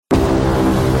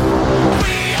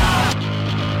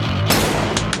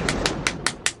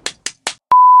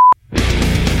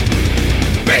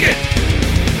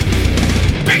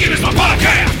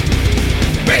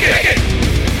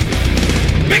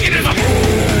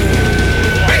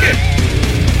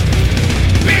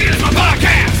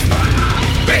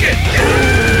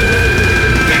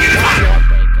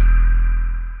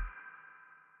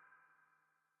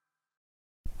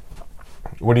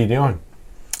What are you doing?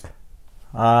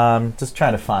 Just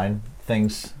trying to find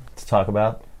things to talk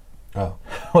about. Oh.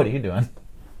 What are you doing?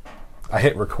 I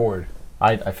hit record.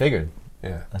 I figured.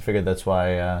 Yeah. I figured that's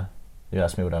why you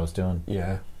asked me what I was doing.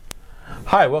 Yeah.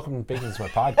 Hi, welcome to Bacon's My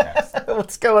Podcast.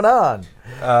 What's going on?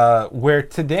 Where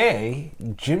today,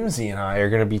 Jimsy and I are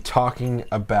going to be talking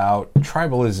about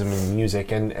tribalism in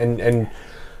music. And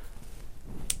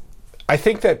I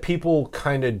think that people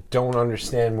kind of don't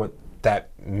understand what that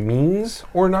means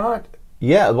or not.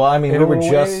 Yeah, well, I mean, we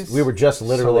were just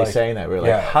literally So, saying that. We were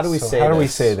like, how do we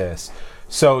say this?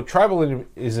 So tribalism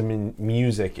in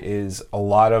music is a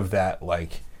lot of that,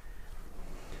 like,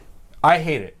 I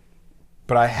hate it,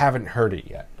 but I haven't heard it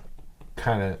yet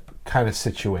kind of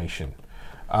situation.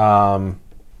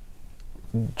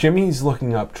 Jimmy's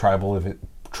looking up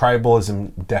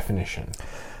tribalism definition.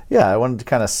 Yeah, I wanted to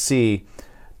kind of see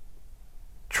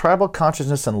tribal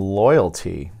consciousness and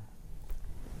loyalty.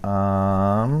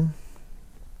 A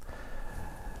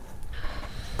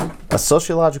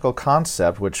sociological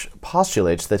concept which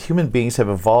postulates that human beings have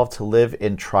evolved to live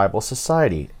in tribal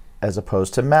society as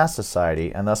opposed to mass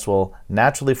society, and thus will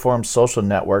naturally form social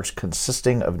networks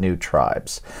consisting of new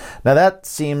tribes. Now that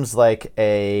seems like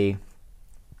a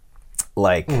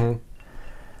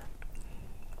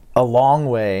long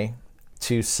way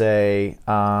to say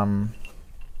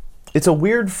it's a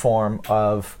weird form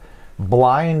of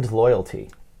blind loyalty.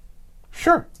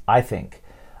 Sure. I think.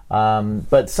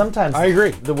 But sometimes I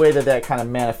agree. The way that kind of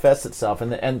manifests itself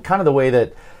and kind of the way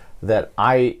that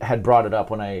I had brought it up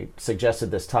when I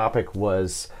suggested this topic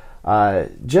was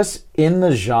just in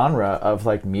the genre of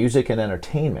like music and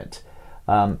entertainment.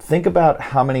 Think about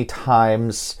how many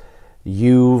times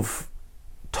you've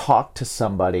talked to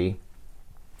somebody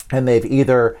and they've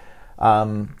either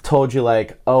told you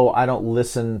like, oh, I don't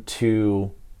listen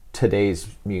to today's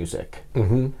music.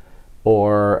 Mm-hmm.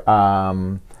 Or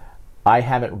I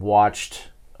haven't watched,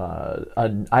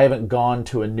 I haven't gone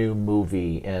to a new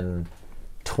movie in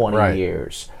 20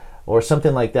 years, or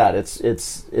something like that.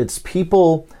 It's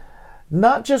people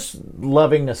not just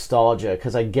loving nostalgia,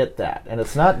 because I get that, and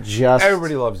it's not just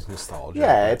everybody loves nostalgia.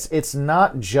 Yeah, it's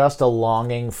not just a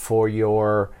longing for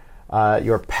your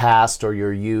past or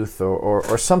your youth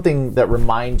or something that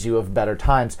reminds you of better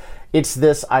times. It's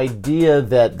this idea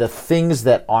that the things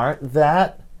that aren't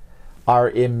that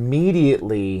are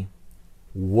immediately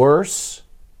worse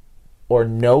or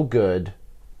no good,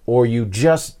 or you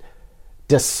just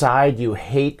decide you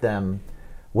hate them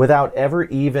without ever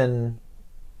even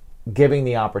giving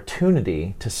the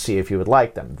opportunity to see if you would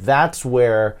like them. That's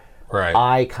where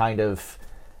I kind of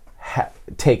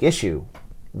take issue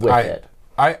with it.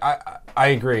 I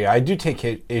agree. I do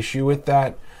take issue with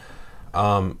that.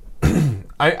 I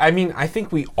mean, I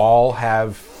think we all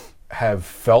have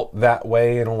felt that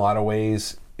way in a lot of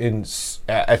ways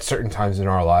at certain times in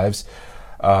our lives.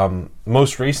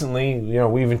 Most recently,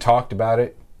 we even talked about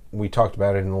it. We talked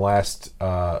about it in the last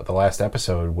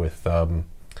episode with the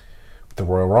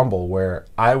Royal Rumble, where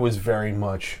I was very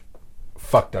much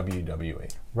fuck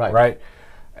WWE. Right?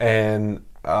 And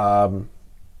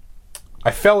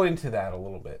I fell into that a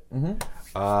little bit.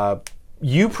 Mm-hmm.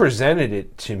 You presented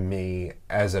it to me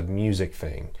as a music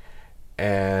thing,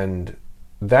 and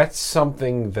that's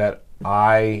something that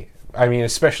I mean,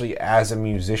 especially as a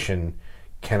musician,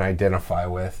 can identify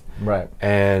with. Right.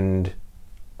 And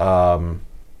I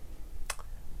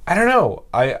don't know.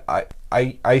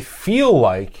 I feel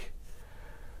like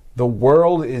the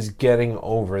world is getting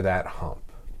over that hump.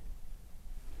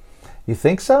 You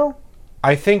think so?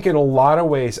 I think in a lot of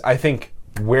ways. I think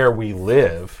where we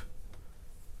live.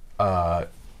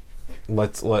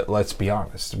 Let's be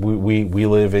honest. We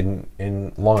live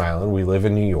in Long Island. We live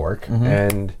in New York, mm-hmm.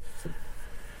 and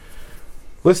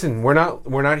listen, we're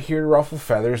not here to ruffle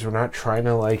feathers. We're not trying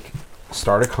to like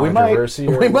start a controversy.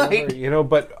 We might,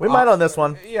 but we might on this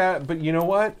one. Yeah, but you know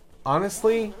what?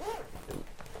 Honestly,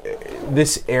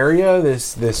 this area,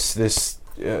 this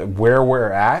where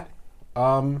we're at,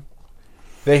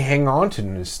 they hang on to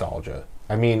nostalgia.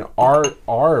 I mean,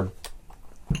 our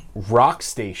rock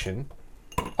station.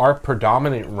 Our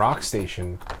predominant rock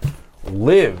station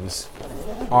lives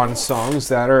on songs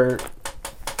that are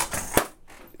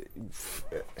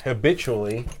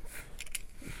habitually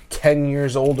 10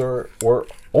 years older or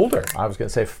older. I was going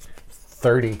to say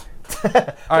 30.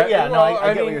 I get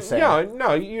what you're saying. Yeah,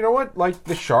 no, you know what? Like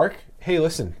the Shark. Hey,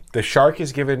 listen, the Shark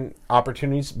has given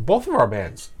opportunities. Both of our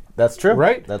bands. That's true.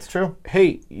 Right? That's true.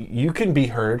 Hey, you can be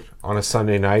heard on a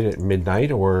Sunday night at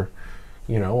midnight or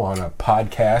on a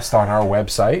podcast on our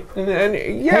website.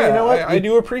 And yeah, you know what? I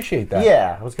do appreciate that.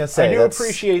 Yeah, I was gonna say I do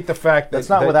appreciate the fact that that's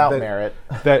not without merit.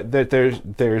 That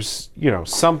there's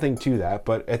something to that,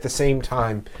 but at the same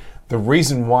time, the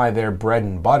reason why their bread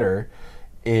and butter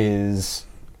is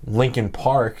Linkin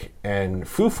Park and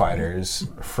Foo Fighters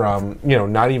from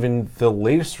not even the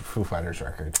latest Foo Fighters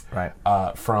record, right?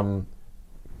 From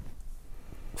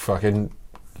fucking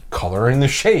Color in the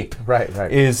Shape, right,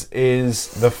 is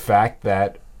the fact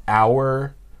that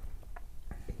our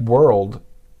world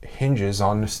hinges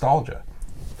on nostalgia.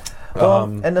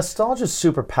 And nostalgia is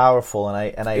super powerful,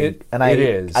 and I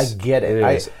is. I get it.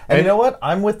 It is. And you know what?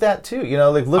 I'm with that too.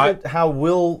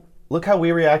 Look how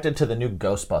we reacted to the new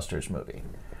Ghostbusters movie.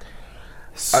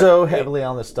 So heavily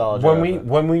on nostalgia.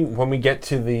 When we get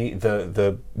to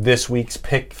the this week's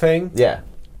pick thing, yeah,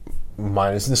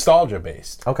 mine is nostalgia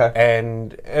based.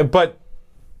 Okay. But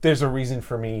there's a reason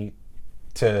for me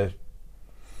to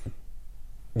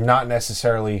not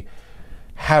necessarily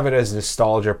have it as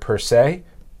nostalgia per se,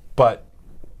 but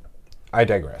I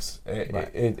digress.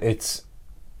 It's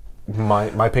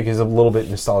my pick is a little bit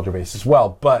nostalgia based as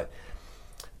well, but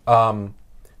to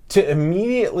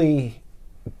immediately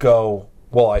go,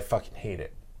 well, I fucking hate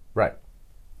it, right,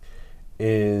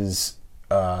 is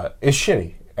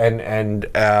shitty. And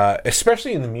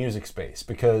especially in the music space,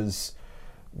 because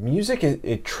music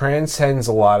it transcends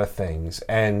a lot of things,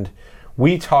 and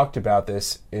we talked about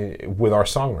this with our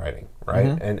songwriting,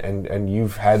 right? Mm-hmm. And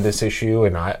you've had this issue,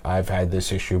 and I've had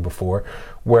this issue before,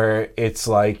 where it's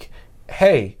like,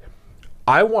 hey,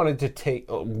 I wanted to take.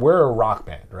 We're a rock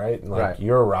band, right? Like right.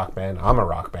 You're a rock band. I'm a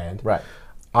rock band. Right.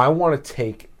 I want to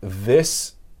take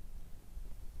this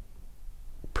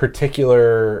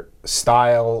particular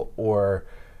style or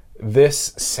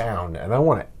this sound, and I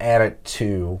want to add it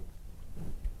to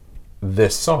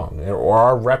this song or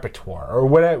our repertoire or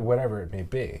whatever it may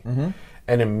be. Mm-hmm.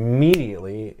 And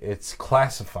immediately it's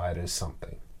classified as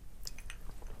something.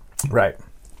 Right.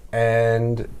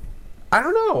 And I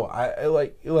don't know. I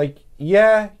like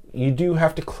yeah, you do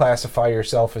have to classify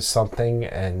yourself as something,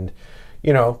 and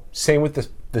same with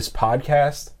this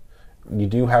podcast. You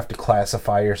do have to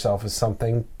classify yourself as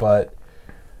something, but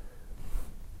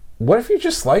what if you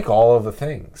just like all of the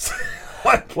things?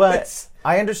 Well,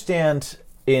 I understand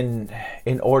in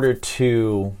order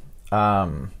to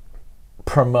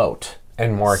promote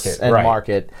and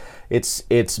market,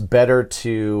 it's better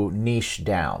to niche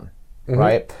down, mm-hmm.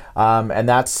 right? And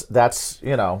that's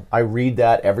I read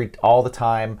that all the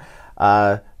time.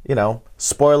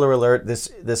 Spoiler alert: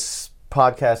 this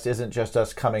podcast isn't just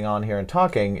us coming on here and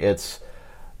talking. It's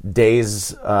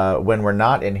days when we're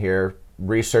not in here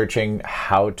researching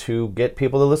how to get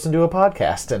people to listen to a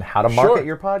podcast and how to market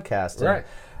your podcast and right.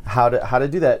 how to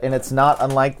do that. And it's not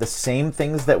unlike the same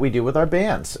things that we do with our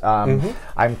bands. Mm-hmm.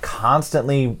 I'm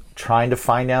constantly trying to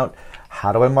find out,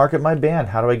 how do I market my band?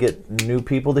 How do I get new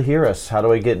people to hear us? How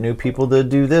do I get new people to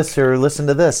do this or listen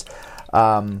to this?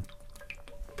 And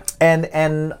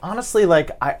honestly, like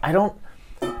I don't,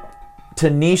 to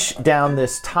niche down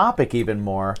this topic even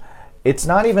more, it's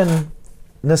not even,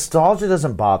 nostalgia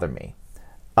doesn't bother me.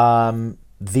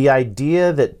 The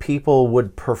idea that people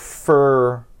would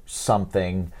prefer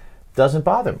something doesn't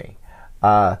bother me.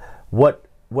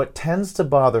 What tends to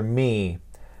bother me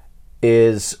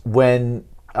is when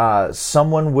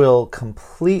someone will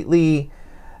completely,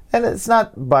 and it's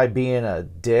not by being a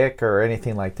dick or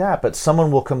anything like that, but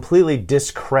someone will completely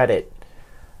discredit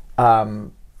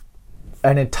an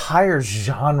entire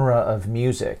genre of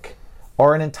music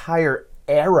or an entire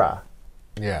era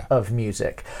of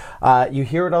music. You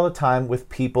hear it all the time with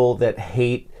people that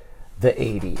hate the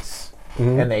 80s,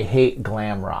 mm-hmm. and they hate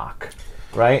glam rock,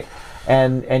 right?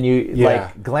 And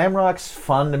like, glam rock's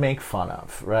fun to make fun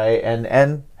of, right?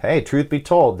 And hey, truth be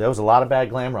told, there was a lot of bad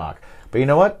glam rock. But you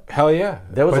know what? Hell yeah.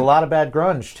 There was a lot of bad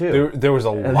grunge too. There was a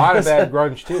lot of bad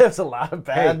grunge too. There's a lot of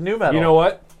bad nu metal. You know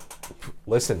what?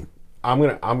 Listen, I'm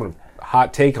gonna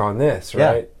hot take on this,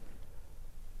 right? Yeah.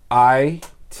 I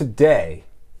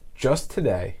just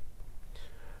today,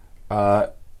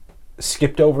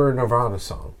 skipped over a Nirvana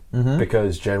song, mm-hmm.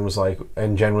 because Jen was like,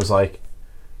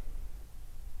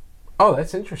 oh,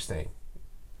 that's interesting.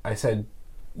 I said,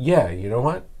 yeah, you know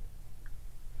what?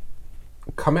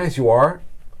 Come As You Are,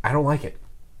 I don't like it.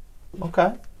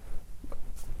 Okay.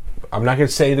 I'm not going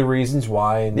to say the reasons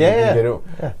why.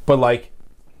 But like,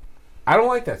 I don't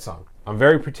like that song. I'm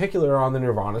very particular on the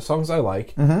Nirvana songs I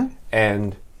like. Mm-hmm.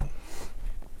 And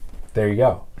there you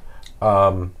go.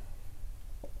 But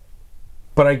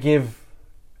I give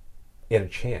it a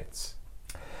chance.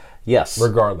 Yes.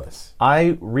 Regardless.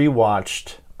 I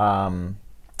rewatched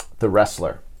The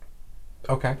Wrestler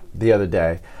Okay. the other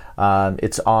day.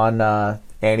 It's on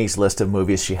Annie's list of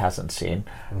movies she hasn't seen,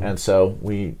 and so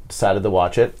we decided to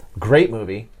watch it. Great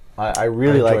movie. I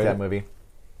really like enjoyed that it. movie.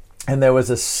 And there was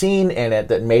a scene in it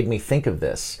that made me think of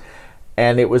this.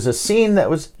 And it was a scene that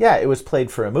was, it was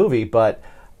played for a movie, but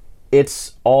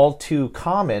it's all too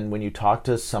common when you talk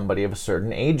to somebody of a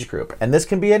certain age group. And this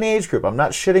can be any age group. I'm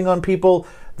not shitting on people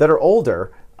that are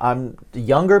older.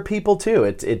 Younger people too.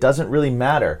 It doesn't really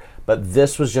matter. But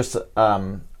this was just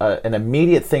an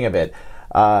immediate thing of it.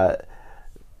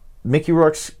 Mickey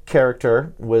Rourke's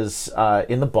character was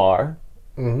in the bar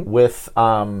with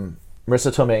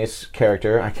Marissa Tomei's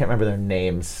character. I can't remember their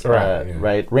names.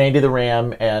 Right. Randy the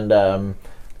Ram and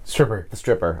Stripper. the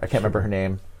stripper. I can't remember her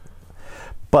name.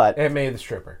 But Aunt May the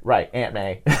stripper. right, Aunt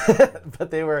May.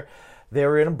 But they were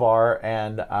in a bar,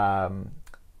 and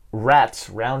Rats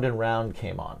Round and Round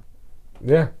came on.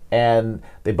 Yeah. And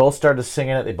they both started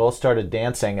singing it, they both started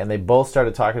dancing, and they both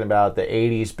started talking about the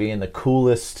 80s being the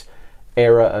coolest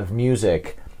era of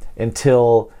music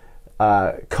until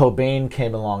Cobain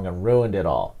came along and ruined it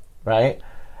all, right?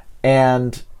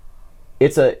 And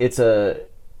it's a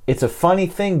funny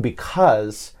thing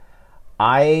because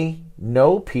I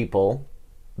know people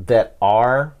that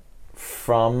are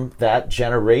from that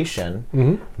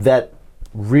generation that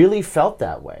really felt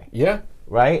that way. Yeah.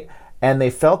 Right? And they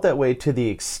felt that way to the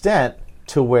extent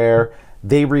to where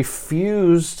they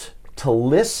refused to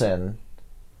listen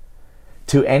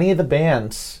to any of the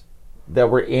bands that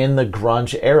were in the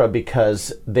grunge era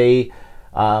because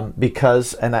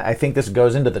and I think this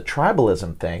goes into the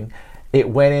tribalism thing, it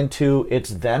went into it's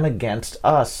them against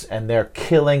us and they're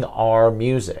killing our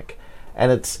music.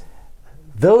 And it's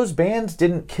those bands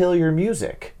didn't kill your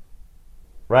music.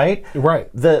 Right? Right.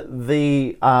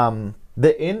 The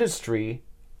industry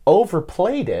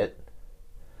overplayed it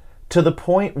to the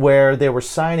point where they were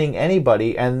signing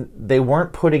anybody and they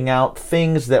weren't putting out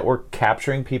things that were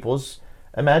capturing people's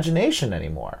imagination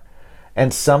anymore.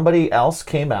 And somebody else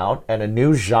came out and a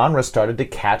new genre started to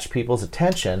catch people's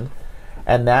attention,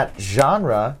 and that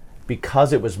genre,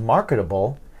 because it was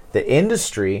marketable, the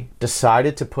industry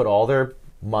decided to put all their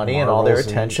money and all their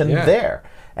attention there.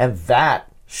 And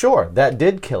that, sure, that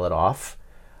did kill it off,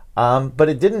 but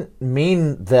it didn't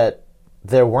mean that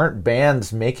there weren't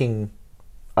bands making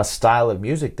a style of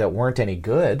music that weren't any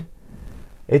good.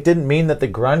 It didn't mean that the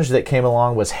grunge that came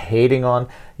along was hating on.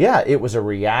 Yeah, it was a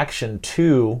reaction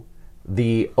to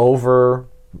the over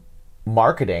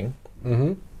marketing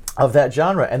of that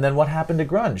genre. And then what happened to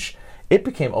grunge? It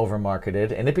became over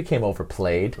marketed and it became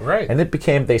overplayed. Right. And it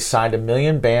became, they signed 1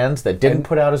 million bands that didn't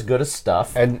put out as good as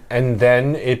stuff. And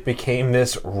then it became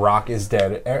this rock is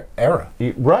dead era.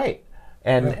 Right.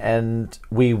 And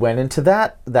we went into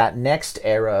that next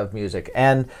era of music.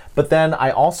 But then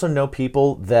I also know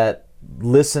people that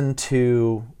listen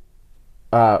to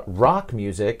rock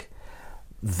music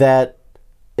that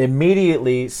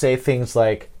immediately say things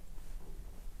like,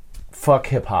 fuck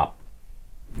hip hop.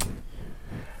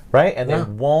 Right? And they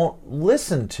won't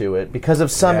listen to it because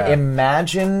of some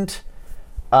imagined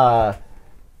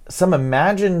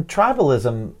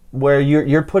tribalism where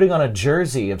you're putting on a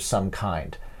jersey of some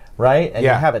kind. Right? And you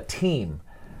have a team.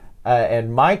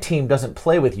 And my team doesn't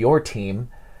play with your team.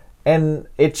 And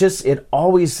it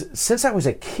always, since I was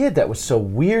a kid, that was so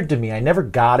weird to me. I never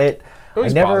got it.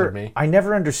 Bothered me. I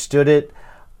never understood it.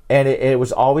 And it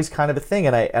was always kind of a thing.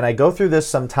 And I go through this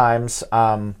sometimes.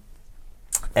 And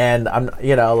I'm,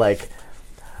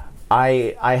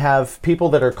 I have people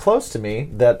that are close to me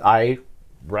that I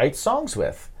write songs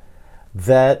with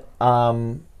that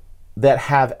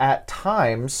have at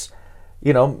times,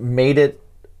 made it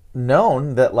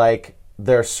known that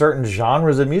there are certain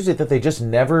genres of music that they just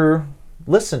never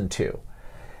listened to.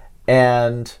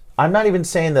 And I'm not even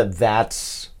saying that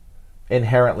that's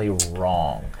inherently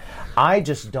wrong. I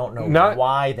just don't know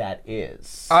why that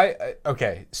is.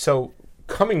 Okay, so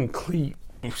coming clean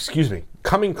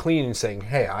and saying,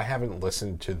 hey, I haven't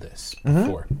listened to this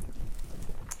before.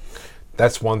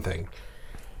 That's one thing.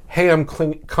 Hey, I'm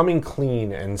coming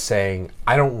clean and saying,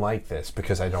 I don't like this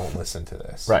because I don't listen to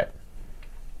this. Right.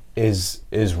 Is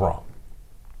wrong.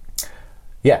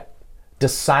 Yeah.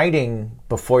 Deciding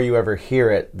before you ever hear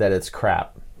it that it's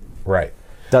crap. Right.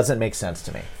 Doesn't make sense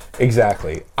to me.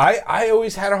 Exactly. I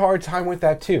always had a hard time with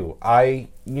that too. I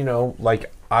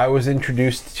was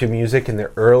introduced to music in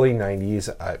the early 90s.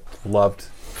 I loved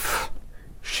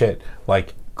shit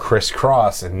like Criss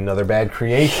Cross and Another Bad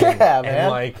Creation. Yeah,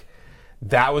 man. And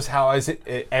that was how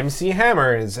MC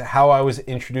Hammer is how I was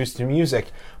introduced to music.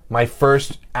 My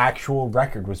first actual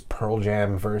record was Pearl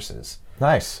Jam Versus.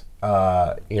 Nice.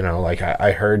 like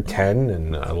I heard 10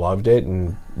 and I loved it,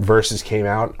 and Versus came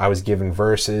out. I was given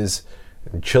Versus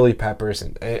and Chili Peppers,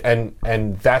 and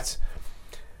that's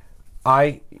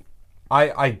I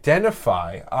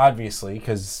identify, obviously,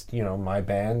 because my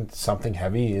band Something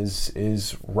Heavy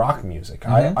is rock music.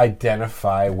 I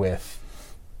identify with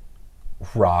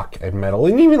rock and metal,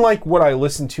 and even like what I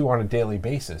listen to on a daily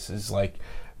basis is like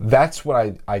that's what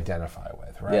I identify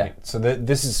with, right? Yeah. So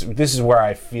this is where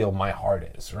I feel my heart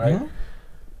is, right?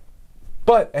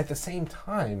 But at the same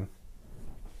time,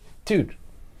 dude,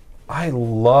 I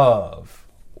love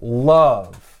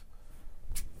Bone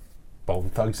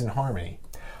Thugs and Harmony.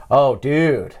 Oh,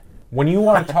 dude. When you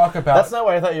want to talk about... That's not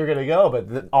where I thought you were going to go,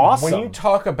 but awesome. When you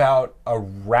talk about a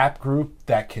rap group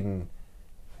that can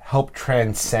help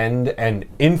transcend and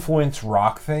influence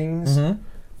rock things,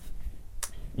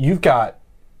 you've got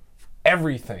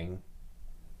everything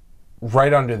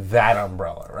right under that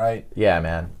umbrella, right? Yeah,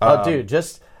 man. Oh, dude,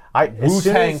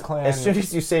 Wu-Tang Clan. As soon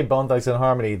as you say Bone Thugs and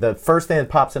Harmony, the first thing that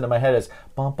pops into my head is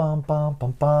bum bum bum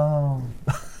bum bum.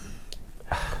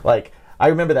 Like, I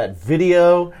remember that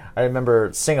video. I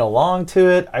remember singing along to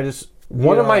it.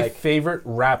 One of my favorite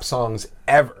rap songs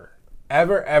ever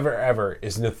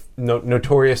is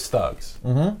Notorious Thugs.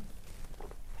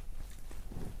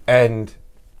 And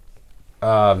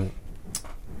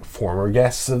former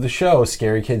guests of the show,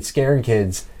 Scary Kids, Scaring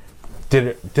Kids,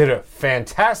 did a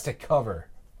fantastic cover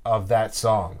of that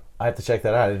song. I have to check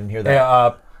that out. I didn't hear that.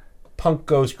 Yeah, Punk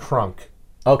Goes Crunk.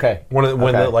 Okay. When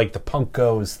the Punk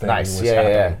Goes thing was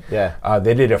happening. Yeah.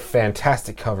 They did a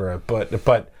fantastic cover of it,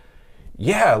 but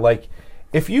yeah, like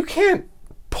if you can't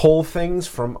pull things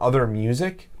from other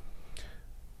music,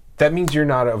 that means you're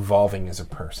not evolving as a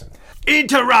person.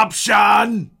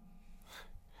 Interruption!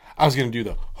 I was going to do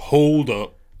the hold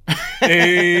up.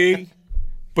 Hey.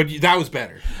 But that was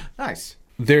better. Nice.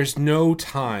 There's no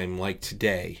time like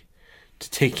today to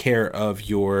take care of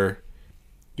your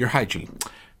hygiene.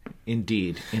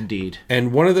 Indeed.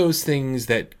 And one of those things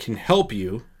that can help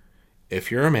you,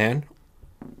 if you're a man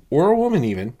or a woman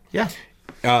even,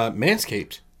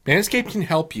 Manscaped. Manscaped can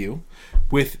help you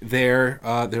with their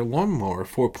Lawnmower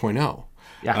 4.0.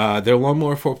 Yeah. Their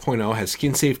Lawnmower 4.0 has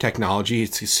skin-safe technology.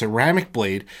 It's a ceramic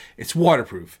blade. It's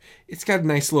waterproof. It's got a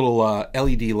nice little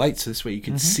LED light, so this way you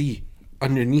can see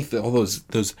underneath all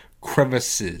those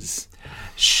crevices.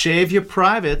 Shave your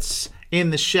privates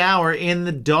in the shower in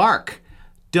the dark.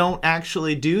 Don't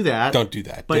actually do that. Don't do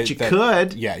that. But you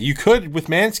could. Yeah, you could with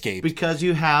Manscaped. Because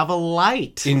you have a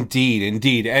light.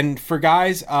 Indeed. And for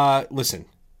guys, listen,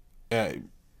 the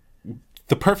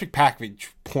perfect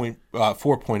package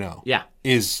 4.0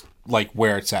 is like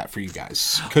where it's at for you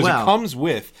guys. Because it comes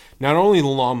with not only the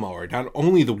lawnmower, not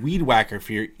only the weed whacker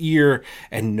for your ear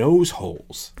and nose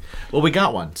holes. Well, we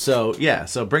got one. So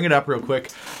bring it up real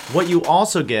quick. What you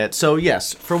also get,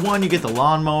 yes, for one, you get the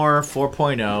Lawnmower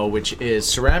 4.0, which is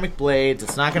ceramic blades.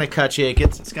 It's not going to cut you.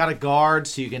 It's got a guard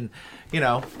so you can,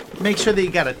 make sure that you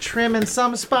got a trim in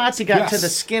some spots. You got to the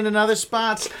skin in other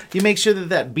spots. You make sure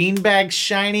that beanbag's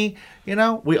shiny.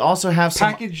 We also have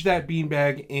some... Package that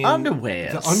beanbag in...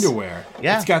 underwear. The underwear.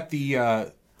 Yeah. It's got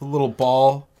the little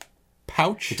ball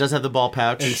pouch. It does have the ball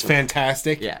pouch. And it's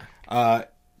fantastic. Yeah.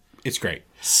 It's great.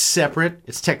 Separate.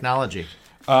 It's technology.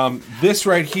 This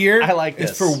right here... I like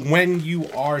this. is for when you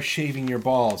are shaving your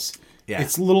balls. Yeah.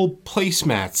 It's little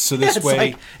placemats, so this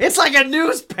way... It's like a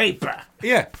newspaper.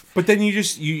 Yeah. But then you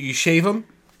just... You shave them,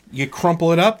 you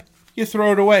crumple it up, you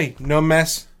throw it away. No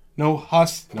mess, no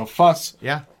huss, no fuss.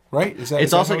 Yeah. Right?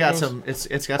 It's also got some.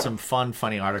 It's got some fun,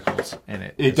 funny articles in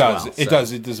it. It does. It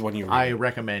does when you read. I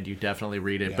recommend you definitely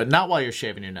read it, but not while you're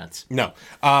shaving your nuts. No.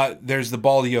 There's the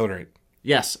ball deodorant.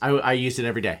 Yes, I use it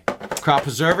every day. Crop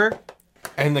preserver.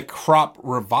 And the crop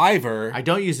reviver. I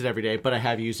don't use it every day, but I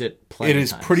have used it plenty of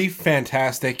times. It is pretty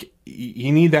fantastic.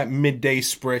 You need that midday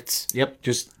spritz. Yep.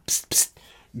 Just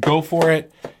go for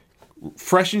it.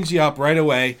 Freshens you up right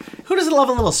away. Who doesn't love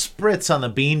a little spritz on the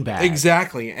beanbag?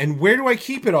 Exactly. And where do I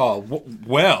keep it all?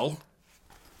 Well,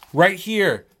 right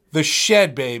here. The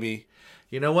shed, baby.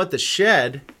 You know what? The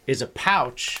shed is a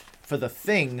pouch for the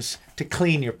things to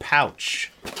clean your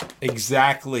pouch.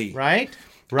 Exactly. Right?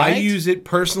 I use it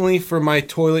personally for my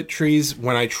toiletries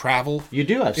when I travel. You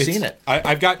do? I've seen it.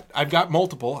 I've got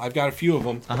multiple. I've got a few of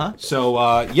them. Uh-huh.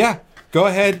 So, go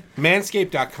ahead,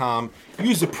 manscaped.com.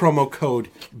 Use the promo code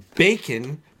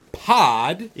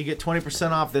BACONPOD. You get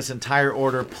 20% off this entire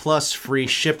order plus free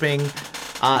shipping.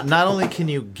 not only can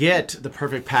you get the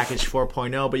Perfect Package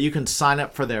 4.0, but you can sign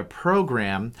up for their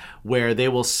program where they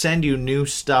will send you new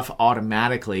stuff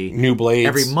automatically. New blades.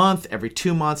 Every month, every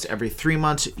 2 months, every 3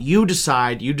 months. You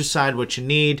decide what you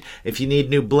need. If you need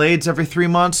new blades every 3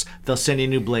 months, they'll send you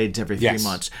new blades every 3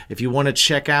 months. If you want to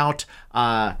check out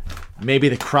maybe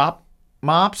the crop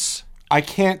mops. I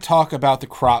can't talk about the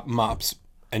crop mops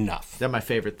enough. They're my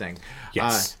favorite thing.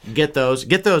 Yes. Get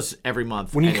those every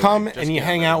month. When you come and you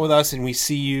hang out with us and we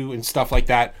see you and stuff like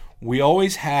that, we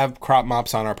always have crop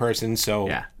mops on our person. So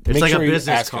yeah, it's like a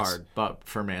business card, but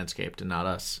for Manscaped and not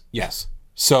us. Yes.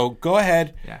 So go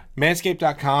ahead,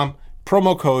 manscaped.com,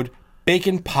 promo code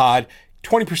BACONPOD,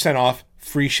 20% off,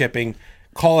 free shipping.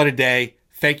 Call it a day.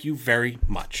 Thank you very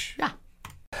much. Yeah.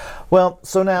 Well,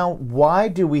 so now, why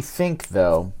do we think,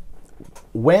 though,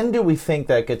 when do we think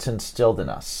that gets instilled in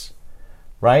us,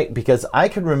 right? Because I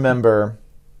can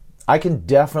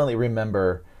definitely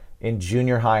remember in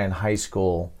junior high and high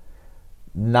school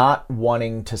not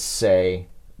wanting to say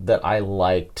that I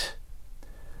liked,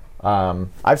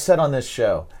 I've said on this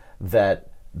show that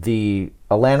the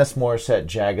Alanis Morissette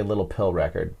Jagged Little Pill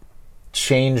record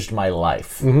changed my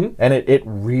life. Mm-hmm. And it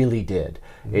really did.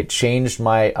 Mm-hmm. It changed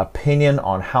my opinion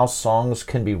on how songs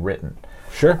can be written.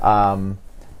 Sure.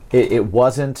 It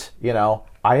wasn't,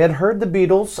 I had heard the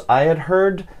Beatles, I had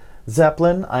heard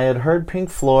Zeppelin, I had heard Pink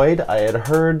Floyd, I had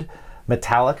heard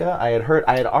Metallica, I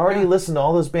had already listened to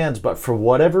all those bands, but for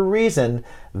whatever reason,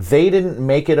 they didn't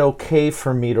make it okay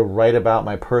for me to write about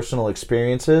my personal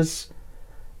experiences,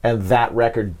 and that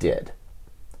record did.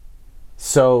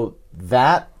 So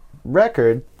that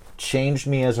record changed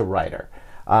me as a writer.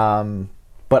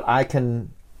 But I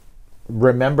can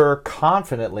remember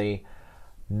confidently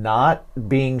not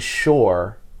being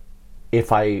sure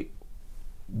if I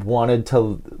wanted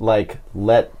to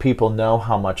let people know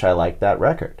how much I liked that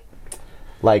record.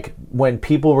 Like when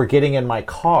people were getting in my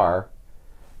car,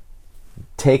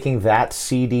 taking that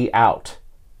CD out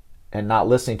and not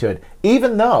listening to it,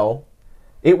 even though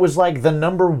it was like the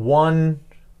number one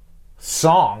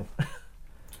song.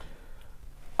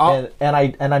 And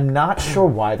I'm not sure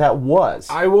why that was.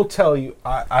 I will tell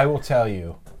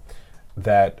you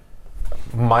that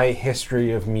my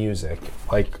history of music,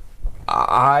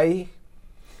 I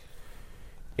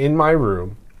in my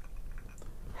room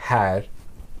had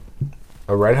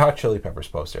a Red Hot Chili Peppers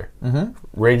poster, mm-hmm.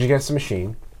 Rage Against the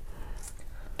Machine,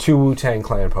 2 Wu-Tang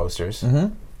Clan posters,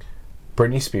 mm-hmm.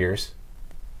 Britney Spears,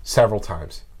 several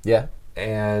times. Yeah.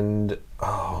 And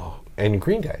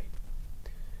Green Day.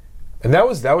 And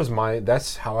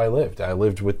that's how I lived. I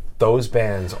lived with those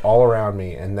bands all around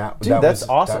me, and that's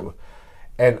awesome.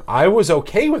 And I was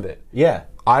okay with it. Yeah,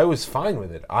 I was fine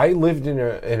with it. I lived in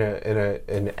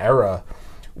an era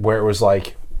where it was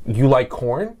like, you like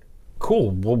Korn?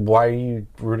 Cool. Well, why are you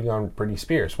rooting on Britney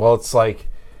Spears? Well, it's like,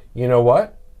 you know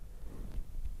what?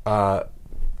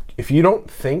 If you don't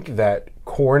think that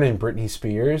Korn and Britney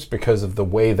Spears, because of the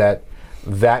way that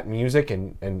music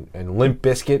and Limp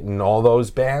Bizkit and all those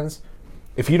bands,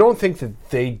 if you don't think that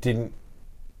they didn't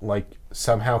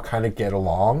somehow kind of get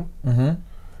along, mm-hmm.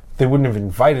 they wouldn't have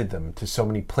invited them to so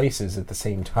many places at the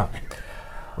same time,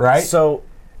 right? So,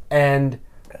 and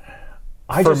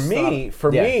for me,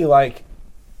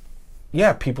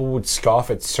 people would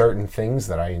scoff at certain things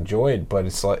that I enjoyed, but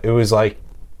it was like,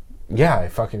 I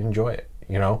fucking enjoy it,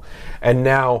 And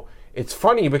now it's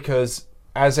funny because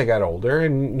as I got older,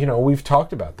 and we've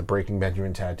talked about the Breaking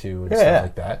Benjamin tattoo and stuff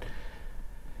like that.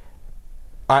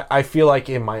 I feel like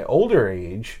in my older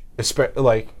age, I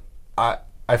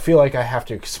feel like I have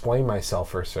to explain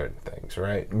myself for certain things,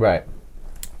 right? Right.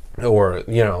 Or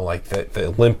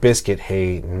the Limp Bizkit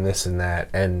hate and this and that,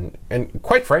 and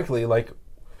quite frankly,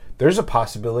 there's a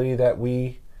possibility that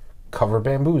we cover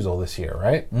Bamboozle this year,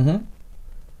 right? Mm-hmm.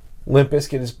 Limp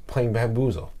Bizkit is playing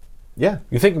Bamboozle. Yeah.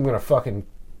 You think I'm gonna fucking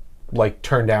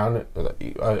turn down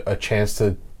a chance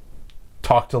to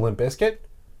talk to Limp Bizkit?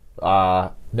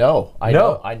 No.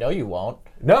 I know you won't.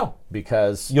 No,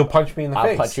 because you'll punch me in the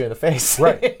face. I'll punch you in the face.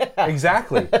 Right.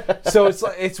 Exactly. So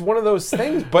it's one of those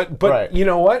things. But right. You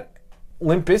know what?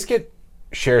 Limp Bizkit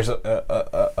shares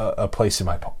a place in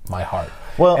my heart.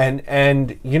 Well,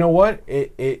 and you know what?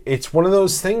 It's one of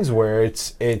those things where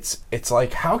it's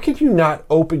like, how could you not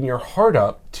open your heart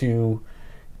up to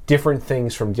different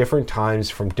things from different times,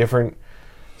 from different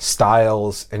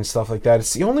styles and stuff like that?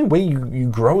 It's the only way you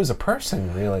grow as a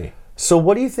person, really. So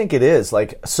what do you think it is?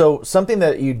 So something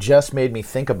that you just made me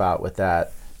think about with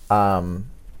that, that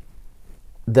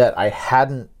I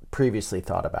hadn't previously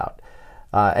thought about.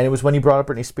 And it was when you brought up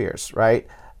Britney Spears, right?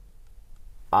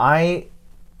 I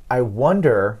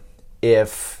wonder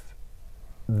if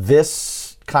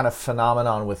this kind of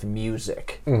phenomenon with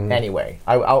music. Anyway,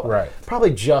 I'll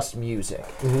probably just music.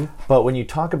 But when you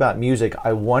talk about music,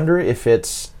 I wonder if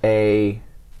it's a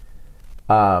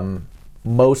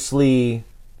mostly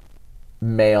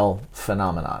male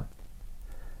phenomenon.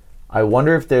 I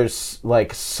wonder if there's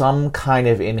like some kind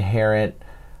of inherent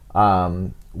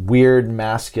weird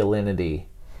masculinity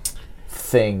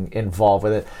thing involved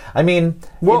with it. I mean,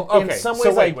 in some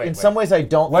ways, some ways I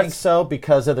don't think so,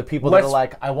 because of the people that are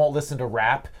like, I won't listen to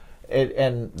rap,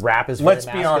 and rap is very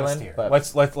masculine. Let's be honest here.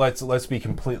 But let's be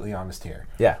completely honest here.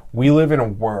 Yeah, we live in a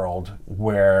world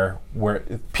where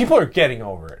people are getting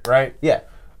over it, right? Yeah,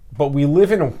 but we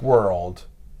live in a world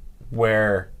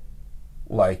where,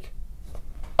 like,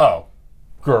 oh,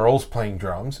 girls playing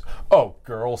drums, oh,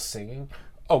 girls singing.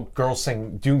 Oh, girls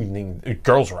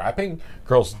girls rapping,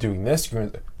 girls doing this,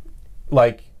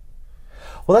 like.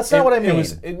 Well, that's not what I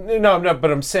mean. No, but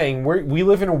I'm saying we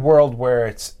live in a world where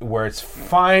it's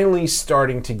finally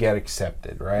starting to get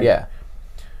accepted, right? Yeah.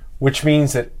 Which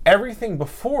means that everything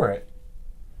before it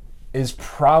is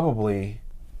probably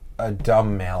a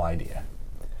dumb male idea.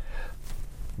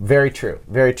 Very true.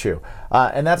 Very true.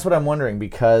 And that's what I'm wondering,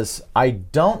 because I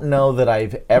don't know that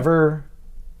I've ever,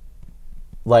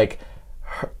 like,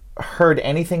 heard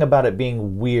anything about it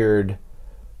being weird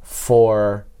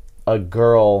for a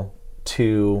girl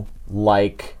to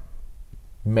like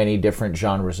many different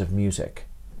genres of music.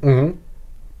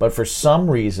 But for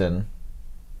some reason,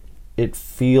 it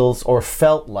feels or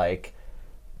felt like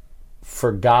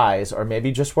for guys, or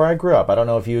maybe just where I grew up, I don't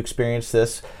know if you experienced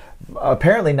this,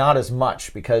 apparently not as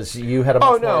much, because you had a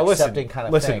much more accepting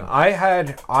kind of thing. I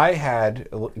had,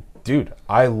 dude,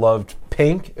 I loved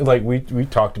Pink, like we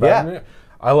talked about it.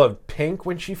 I loved Pink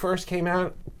when she first came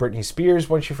out, Britney Spears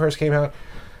when she first came out.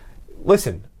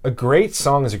 Listen, a great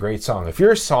song is a great song. If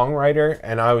you're a songwriter,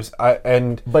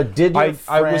 but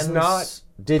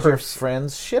did your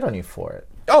friends shit on you for it?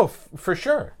 Oh, for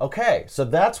sure. Okay, so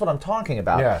that's what I'm talking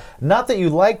about. Yeah. Not that you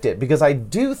liked it, because I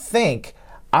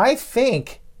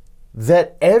think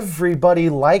that everybody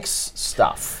likes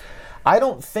stuff. I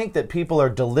don't think that people are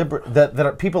deliberate,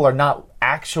 that people are not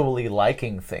actually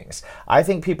liking things. I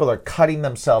think people are cutting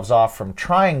themselves off from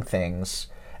trying things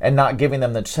and not giving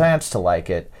them the chance to like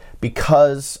it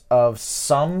because of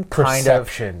some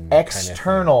perception, kind of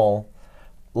external,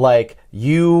 like,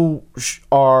 you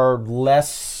are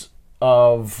less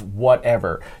of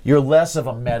whatever. You're less of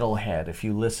a metalhead if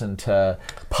you listen to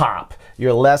pop.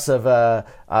 You're less of a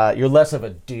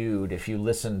dude if you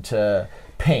listen to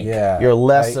Pink. Yeah, you're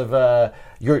less of a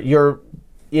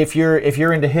if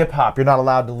you're into hip hop, you're not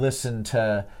allowed to listen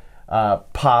to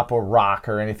pop or rock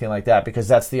or anything like that, because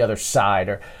that's the other side.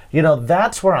 Or,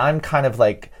 that's where I'm kind of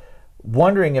like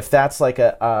wondering if that's like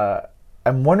a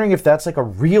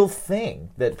real thing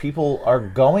that people are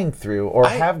going through or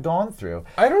have gone through.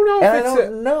 I don't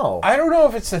know. I don't know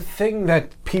if it's a thing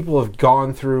that people have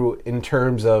gone through in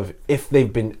terms of if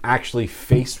they've been actually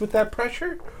faced with that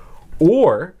pressure,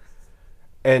 or.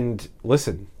 And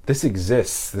listen, this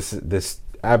exists. This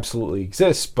absolutely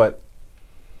exists, but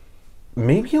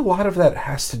maybe a lot of that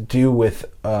has to do with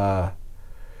an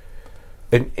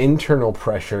internal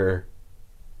pressure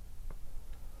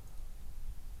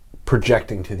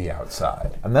projecting to the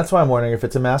outside. And that's why I'm wondering if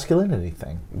it's a masculinity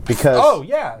thing. Because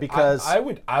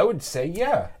I would say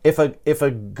yeah. If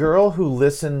a girl who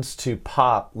listens to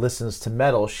pop listens to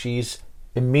metal, she's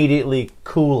immediately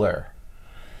cooler.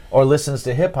 Or listens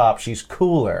to hip-hop, she's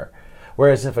cooler.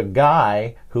 Whereas if a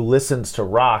guy who listens to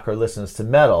rock or listens to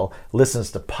metal listens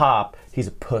to pop, he's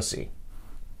a pussy.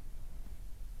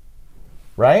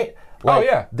 Right? Like,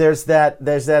 yeah. There's that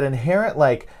inherent,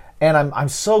 like, and I'm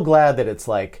so glad that it's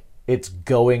like it's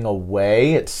going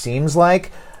away, it seems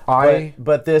like.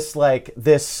 But this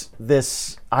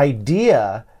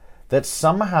idea that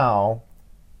somehow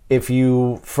if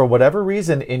you, for whatever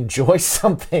reason, enjoy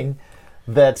something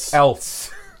that's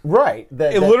else. Right.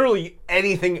 Literally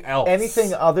anything else.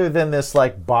 Anything other than this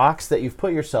like box that you've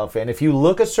put yourself in. If you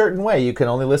look a certain way, you can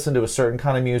only listen to a certain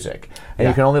kind of music. And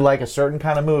you can only like a certain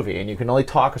kind of movie. And you can only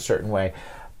talk a certain way.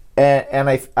 And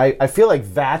I feel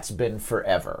like that's been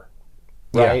forever.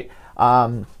 Right?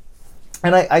 Yeah.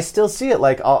 And I still see it.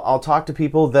 Like I'll talk to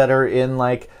people that are in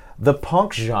like the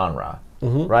punk genre.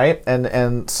 Mm-hmm. Right?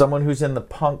 And someone who's in the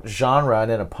punk genre and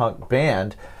in a punk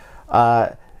band,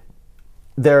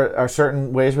 there are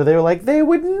certain ways where they were like, they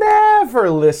would never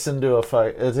listen to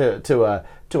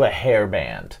a hair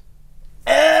band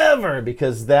ever,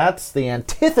 because that's the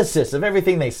antithesis of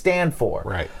everything they stand for.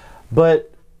 Right.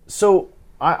 But so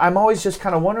I'm always just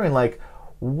kind of wondering, like,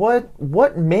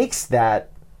 what makes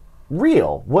that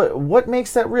real? What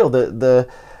makes that real?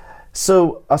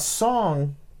 So a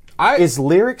song is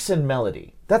lyrics and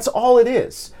melody. That's all it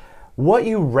is. What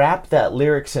you wrap that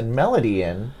lyrics and melody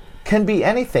in can be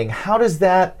anything. How does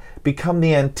that become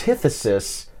the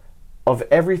antithesis of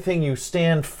everything you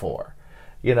stand for?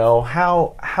 You know,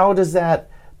 how does that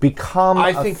become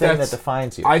a thing that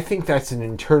defines you? I think that's an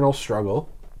internal struggle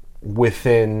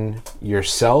within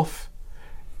yourself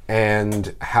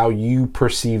and how you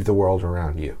perceive the world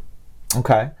around you.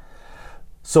 Okay.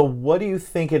 So what do you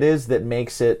think it is that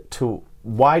makes it to...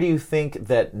 Why do you think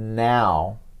that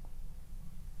now,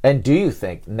 and do you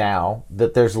think now,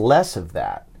 that there's less of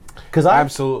that? Because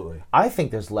absolutely, I think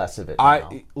there's less of it now.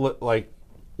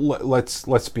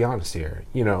 Let's be honest here.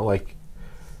 You know, like,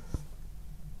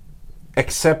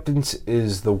 acceptance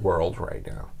is the world right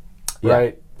now,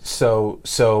 right?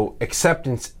 So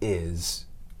acceptance is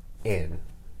in.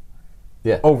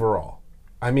 Yeah. Overall,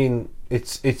 I mean,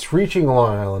 it's reaching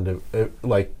Long Island,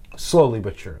 like, slowly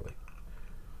but surely.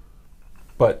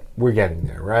 But we're getting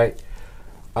there, right?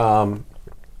 In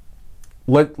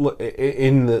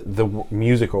the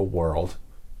musical world,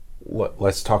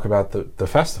 let's talk about the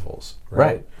festivals,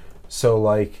 right? So,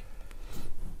 like,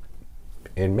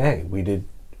 in May, we did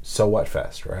So What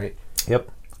Fest, right?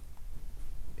 Yep.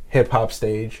 Hip hop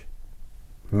stage,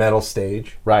 metal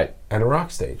stage, right, and a rock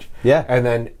stage. Yeah. And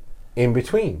then in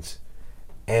betweens.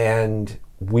 And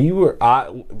we were,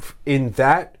 in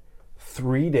that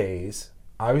 3 days,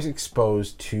 I was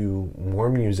exposed to more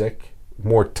music,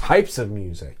 more types of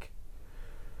music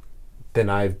than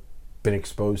I've been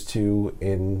exposed to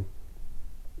in,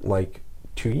 like,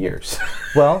 2 years.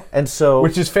 Well, and so...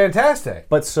 Which is fantastic.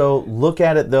 But so look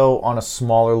at it, though, on a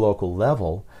smaller local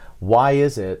level. Why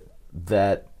is it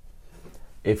that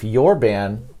if your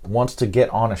band wants to get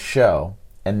on a show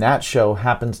and that show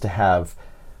happens to have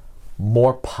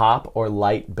more pop or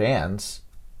light bands,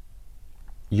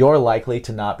 you're likely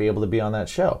to not be able to be on that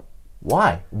show?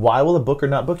 Why? Why will a booker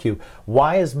not book you?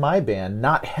 Why is my band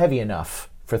not heavy enough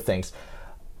for things?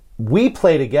 We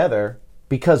play together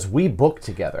because we book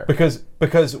together.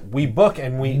 Because we book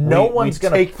and we gonna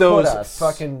take those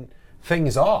fucking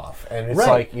things off, and it's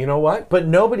like, you know what? But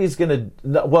nobody's gonna.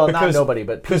 Well, not nobody,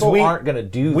 but people aren't gonna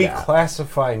do that. We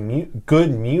classify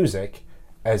good music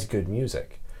as good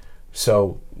music,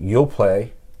 so you'll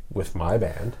play with my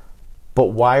band. But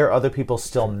why are other people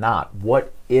still not?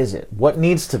 What is it? What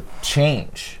needs to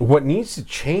change? What needs to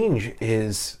change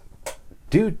is,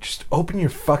 dude, just open your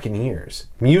fucking ears.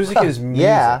 Music is music.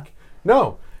 Yeah.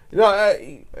 No,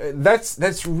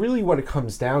 that's really what it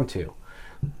comes down to.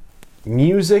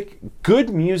 Good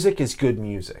music is good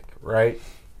music, right?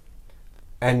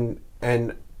 And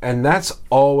that's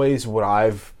always what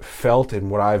I've felt and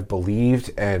what I've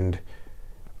believed. And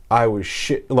I was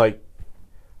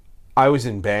I was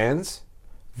in bands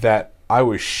that I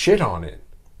was shit on it.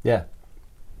 Yeah.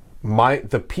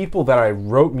 The people that I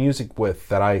wrote music with,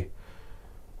 that I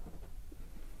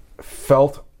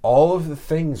felt all of the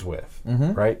things with,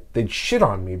 right? They'd shit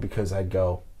on me because I'd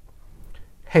go,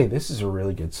 hey, this is a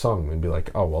really good song. And they'd be like,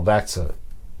 oh, well, that's a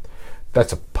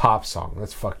pop song.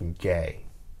 That's fucking gay.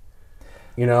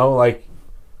 You know, like,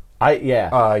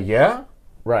 yeah.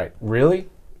 Right. Really?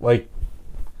 Like,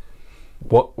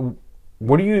 what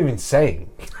are you even saying?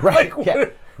 Right.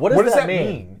 Like, what does that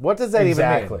mean? What does that even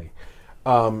mean? Exactly.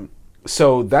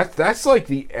 So that's like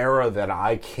the era that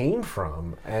I came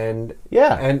from, and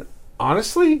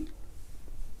honestly,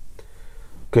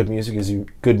 good music is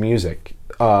good music.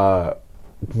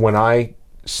 When I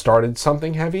started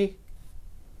something heavy,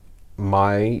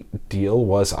 my deal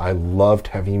was I loved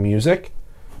heavy music,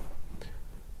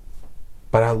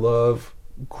 but I love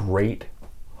great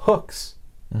hooks.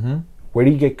 Mm-hmm. Where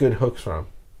do you get good hooks from?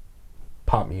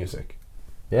 Pop music.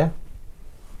 Yeah.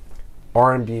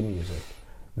 R&B music.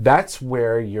 That's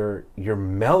where your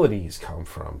melodies come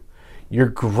from. Your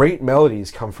great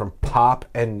melodies come from pop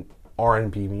and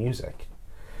R&B music.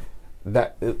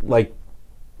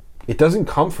 It doesn't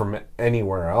come from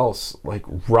anywhere else. Like,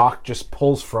 rock just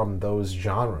pulls from those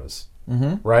genres,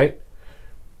 right?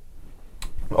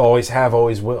 Always have,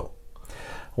 always will.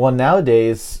 Well,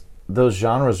 nowadays, those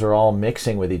genres are all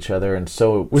mixing with each other in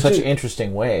such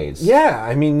interesting ways. Yeah,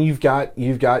 I mean, you've got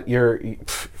your.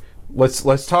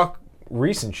 Let's talk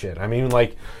recent shit. I mean,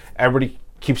 like, everybody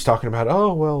keeps talking about,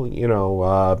 oh, well, you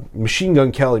know, Machine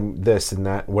Gun Kelly, this and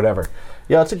that, whatever.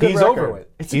 Yeah, it's a good record. He's over with.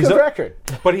 It's a good record.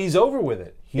 But he's over with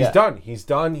it. He's done. He's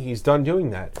done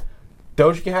doing that.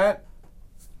 Doja Cat,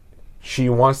 she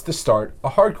wants to start a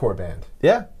hardcore band.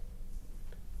 Yeah.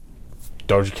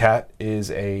 Doja Cat is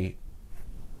a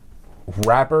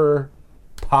rapper,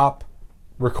 pop,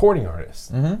 recording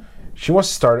artist. Mm-hmm. She wants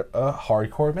to start a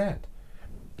hardcore band.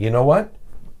 You know what?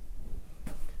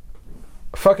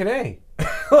 fucking A.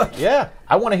 Yeah,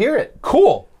 I want to hear it.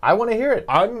 Cool. I want to hear it.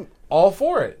 I'm all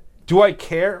for it. Do I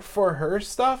care for her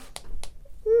stuff?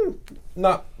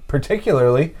 Not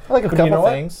particularly. I like a couple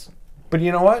things. But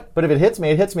you know what? But if it hits me,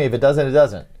 it hits me. If it doesn't, it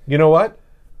doesn't. You know what?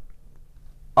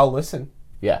 I'll listen.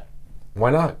 Yeah.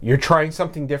 Why not? You're trying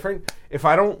something different. If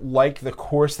I don't like the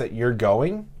course that you're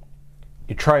going,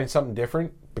 you're trying something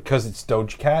different because it's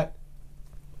Doja Cat,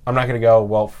 I'm not going to go,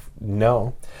 well,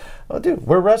 no. Well, dude,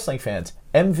 we're wrestling fans.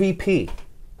 MVP.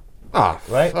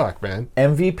 Right? Fuck, man.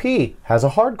 MVP has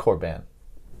a hardcore band.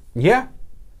 Yeah.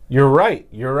 You're right.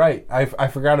 I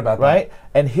forgot about that. Right?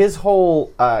 And his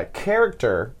whole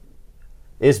character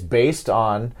is based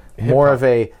on more of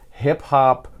a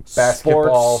hip-hop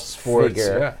basketball sports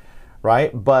figure. Yeah.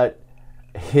 Right? But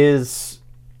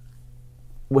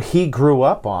what he grew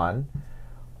up on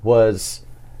was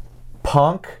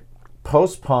punk,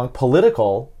 post-punk,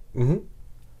 political,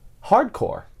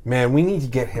 hardcore. Man, we need to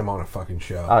get him on a fucking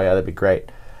show. Oh yeah, that'd be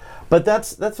great. But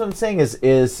that's what I'm saying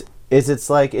is it's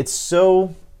like it's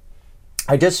so.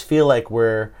 I just feel like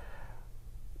we're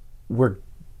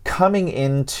coming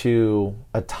into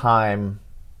a time,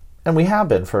 and we have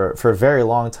been for a very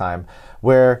long time,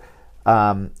 where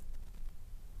the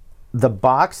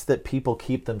box that people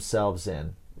keep themselves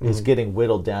in is getting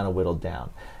whittled down.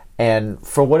 And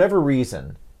for whatever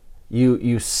reason,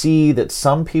 you see that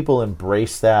some people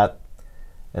embrace that,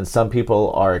 and some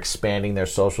people are expanding their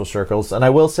social circles. And I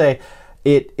will say,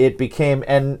 it became,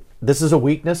 and this is a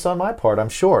weakness on my part, I'm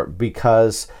sure,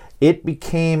 because it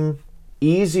became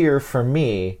easier for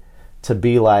me to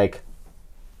be like,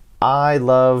 I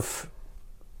love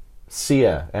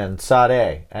Sia and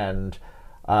Sade and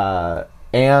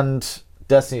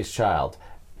Destiny's Child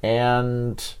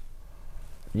and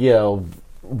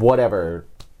whatever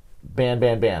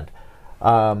band.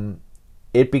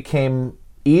 It became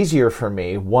easier for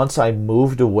me once I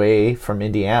moved away from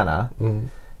Indiana,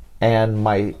 and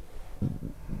my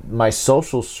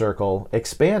social circle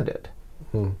expanded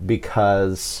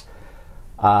because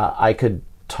I could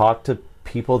talk to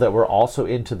people that were also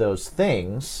into those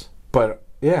things. But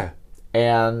yeah,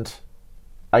 and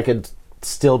I could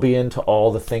still be into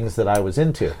all the things that I was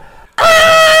into.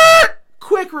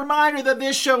 Quick reminder that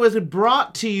this show is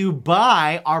brought to you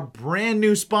by our brand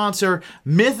new sponsor,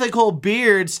 Mythical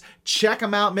Beards. Check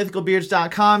them out,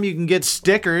 mythicalbeards.com. You can get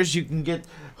stickers, you can get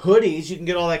hoodies, you can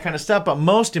get all that kind of stuff, but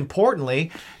most importantly,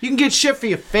 you can get shit for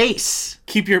your face.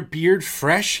 Keep your beard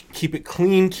fresh, keep it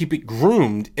clean, keep it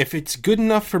groomed. If it's good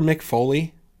enough for Mick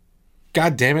Foley,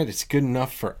 God damn it, it's good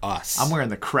enough for us. I'm wearing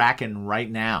the Kraken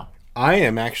right now. I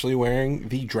am actually wearing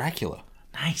the Dracula.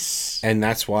 Nice. And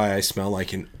that's why I smell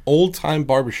like an old-time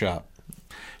barbershop.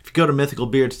 If you go to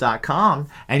mythicalbeards.com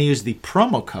and use the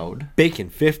promo code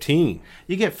BACON15,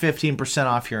 you get 15%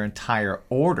 off your entire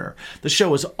order. The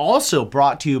show is also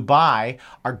brought to you by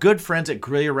our good friends at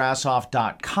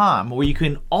GrillYourAssOff.com, where you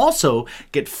can also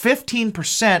get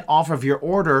 15% off of your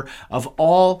order of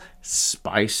all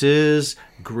spices,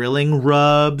 grilling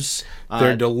rubs.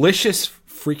 They're delicious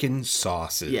freaking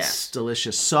sauces. Yes,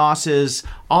 delicious sauces,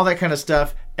 all that kind of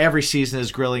stuff. Every season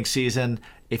is grilling season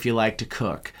if you like to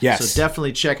cook. Yes. So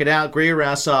definitely check it out.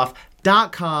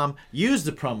 GrillYourAssOff.com. Use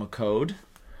the promo code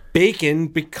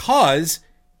BACON because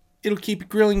it'll keep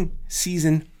grilling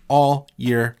season all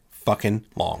year fucking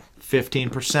long.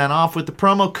 15% off with the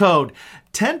promo code.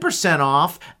 10%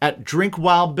 off at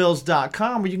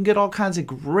drinkwildbills.com, where you can get all kinds of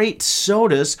great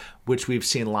sodas, which we've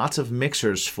seen lots of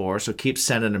mixers for. So keep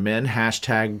sending them in.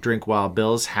 Hashtag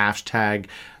drinkwildbills. Hashtag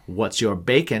what's your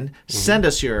bacon. Send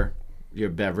us your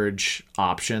beverage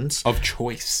options of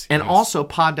choice. And also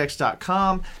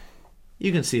poddex.com.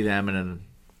 You can see them in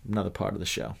another part of the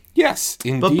show. Yes,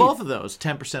 indeed. But both of those,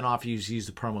 10% off, use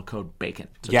the promo code BACON.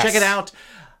 So yes. Check it out.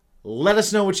 Let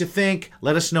us know what you think.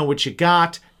 Let us know what you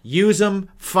got. Use them.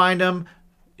 Find them.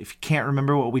 If you can't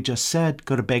remember what we just said,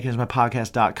 go to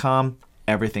baconismypodcast.com.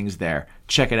 Everything's there.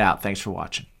 Check it out. Thanks for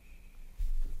watching.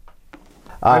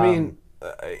 I mean,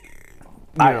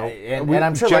 and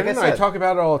I'm sure, Jen like and I said, I talk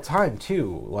about it all the time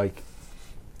too. Like,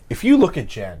 if you look at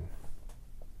Jen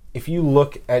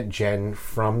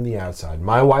from the outside,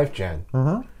 my wife Jen,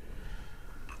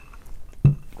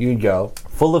 you'd go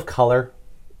full of color.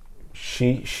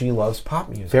 She loves pop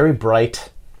music. Very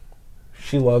bright.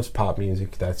 She loves pop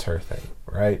music. That's her thing,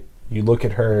 right? You look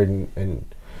at her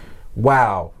and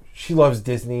wow, she loves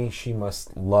Disney. She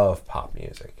must love pop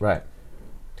music. Right.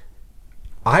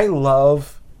 I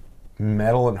love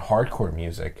metal and hardcore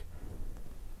music.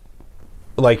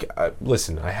 Like,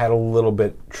 listen, I had a little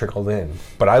bit trickled in,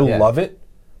 but I love it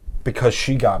because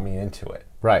she got me into it.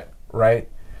 Right. Right?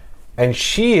 And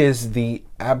she is the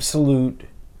absolute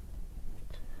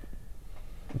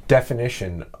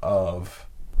definition of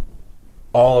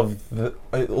all of the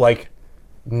like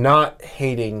not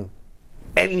hating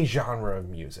any genre of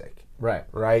music.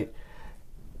 Right?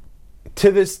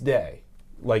 To this day,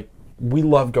 like, we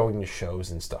love going to shows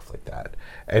and stuff like that.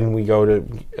 And we go to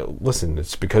listen,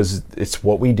 it's because it's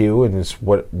what we do and it's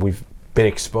what we've been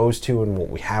exposed to, and what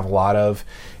we have a lot of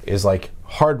is like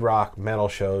hard rock, metal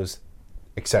shows,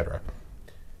 etc.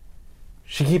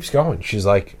 She keeps going. She's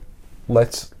like,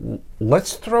 let's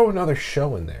throw another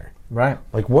show in there. Right.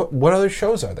 Like, what other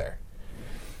shows are there?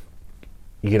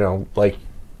 You know, like,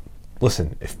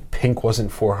 listen, if Pink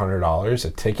wasn't $400 a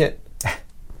ticket,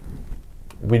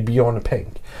 we'd be on to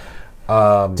Pink.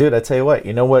 Dude, I tell you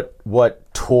what,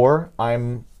 what tour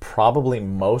I'm probably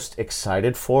most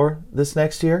excited for this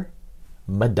next year?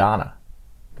 Madonna.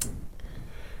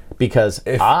 Because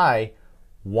I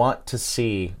want to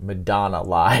see Madonna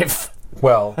live.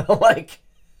 Well, like,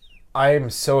 I am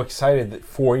so excited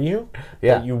for you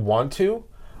Yeah. that you want to.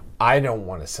 I don't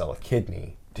want to sell a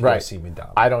kidney to go see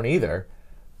Madonna. I don't either,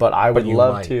 but I would you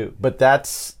love might. to. But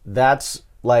that's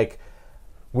like,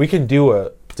 We can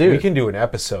do Dude. we can do an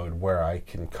episode where I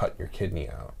can cut your kidney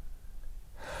out.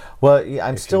 well, yeah,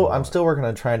 I'm still working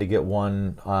on trying to get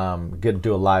one,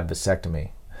 do a live vasectomy.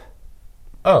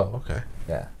 Oh, okay.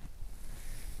 Yeah.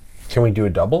 Can we do a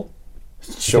double?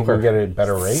 Sure. Can we get a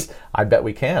better rate? I bet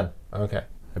we can. Okay.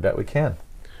 I bet we can.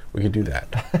 We could do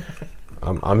that.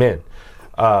 I'm in.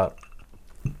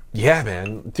 Yeah,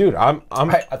 man, dude. I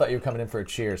thought you were coming in for a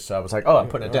cheers, so I was like, "Oh, I'm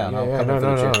putting it down." Yeah,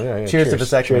 no. Cheers to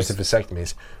vasectomies. Cheers to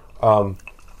vasectomies.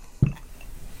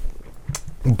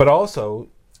 But also,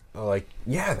 like,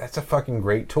 yeah, that's a fucking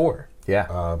great tour.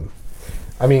 Yeah.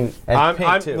 I mean, And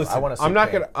Pink, too. I wanna see I'm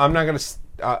not Pink.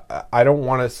 gonna. I don't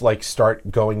want to like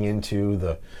start going into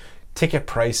the ticket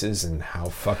prices and how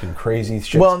fucking crazy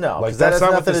shit. Well, no, like 'cause that has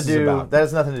not what nothing to this is do. about. That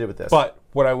has nothing to do with this. But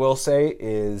what I will say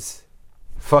is,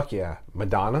 fuck yeah,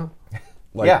 Madonna,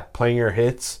 like Yeah. playing her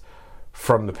hits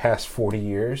from the past 40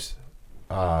 years.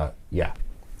 Yeah.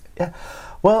 yeah.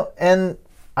 Well, and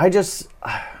I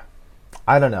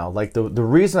don't know. Like the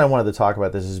reason I wanted to talk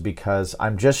about this is because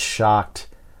I'm just shocked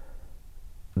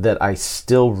that I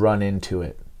still run into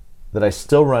it. That I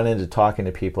still run into talking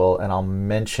to people, and I'll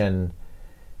mention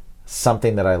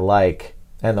something that I like,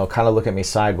 and they'll kind of look at me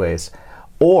sideways,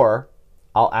 or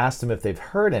I'll ask them if they've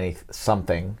heard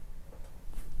something,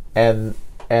 and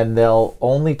they'll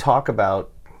only talk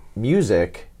about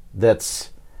music that's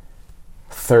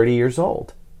 30 years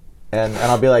old, and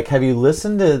I'll be like, have you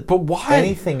listened to But why?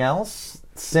 anything else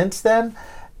since then?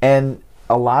 And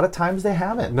a lot of times they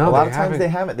haven't. No, a lot they of times haven't. they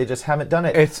haven't. They just haven't done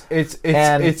it. It's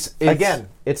Again,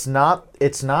 it's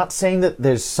not saying that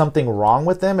there's something wrong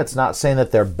with them. It's not saying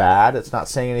that they're bad. It's not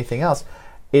saying anything else.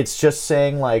 It's just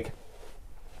saying, like,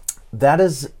 that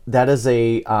is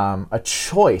a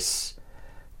choice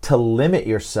to limit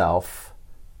yourself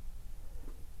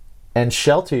and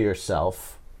shelter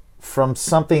yourself from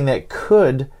something that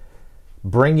could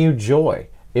bring you joy.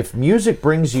 If music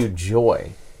brings you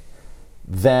joy,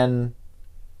 then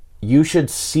you should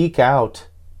seek out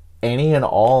any and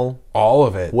all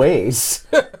of it. ways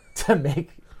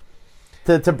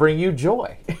to bring you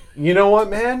joy. You know what,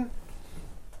 man?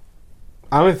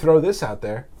 I'm gonna throw this out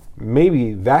there.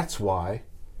 Maybe that's why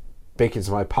Bacon's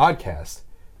My Podcast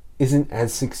isn't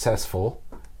as successful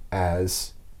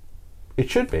as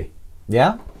it should be.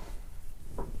 Yeah?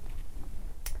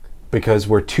 Because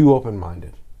we're too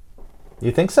open-minded.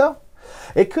 You think so?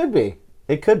 It could be.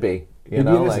 It could be. You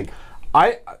know, Listen,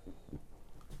 like,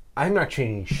 I'm not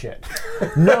changing shit.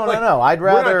 no. I'd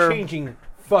rather. We're not changing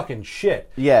fucking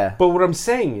shit. Yeah. But what I'm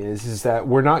saying is that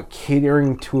we're not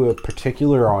catering to a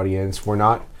particular audience. We're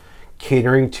not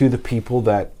catering to the people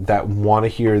that want to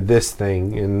hear this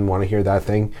thing and want to hear that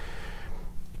thing.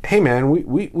 Hey, man,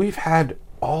 we've had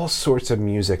all sorts of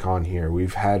music on here.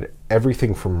 We've had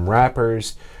everything from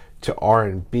rappers to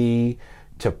R&B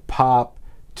to pop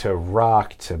to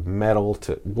rock to metal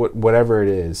to whatever it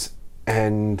is.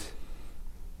 And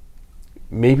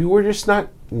maybe we're just not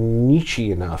niche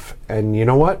enough. And you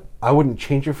know what? I wouldn't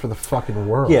change it for the fucking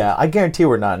world. Yeah, I guarantee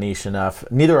we're not niche enough.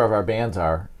 Neither of our bands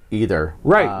are either.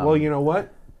 Right. Well, you know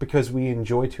what? Because we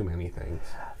enjoy too many things.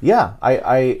 Yeah,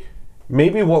 I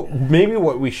maybe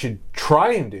what we should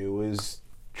try and do is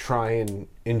try and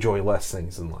enjoy less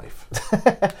things in life.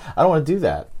 I don't want to do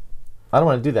that.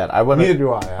 Neither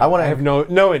do I. I have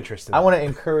no interest in I want to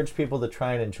encourage people to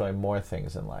try and enjoy more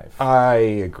things in life. I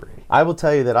agree. I will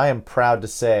tell you that I am proud to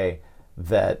say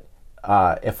that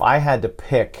if I had to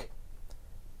pick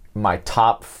my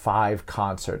top 5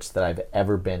 concerts that I've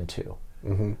ever been to,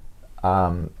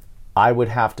 I would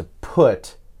have to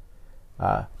put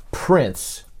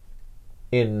Prince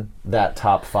in that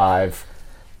top 5,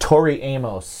 Tori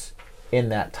Amos in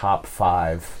that top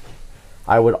 5.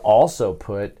 I would also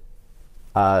put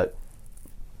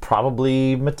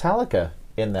probably Metallica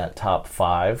in that top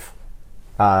 5.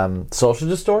 Social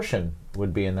Distortion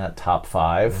would be in that top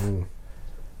 5.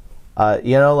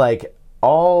 Like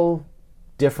all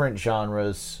different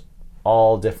genres,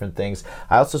 all different things.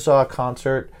 I also saw a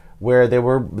concert where they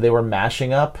were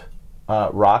mashing up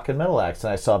rock and metal acts,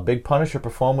 and I saw Big Punisher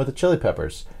perform with the Chili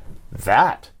Peppers.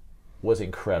 That was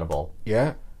incredible.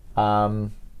 Yeah.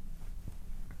 Like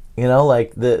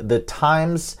the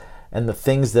times and the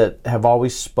things that have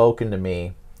always spoken to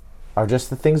me are just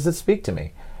the things that speak to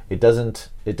me. It doesn't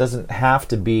have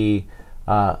to be.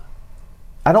 I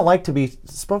don't like to be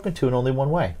spoken to in only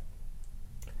one way.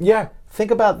 Yeah.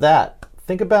 Think about that.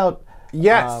 Think about.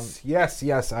 Yes.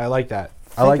 I like that.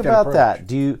 I like that. Think about that.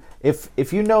 Do you,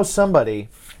 if you know somebody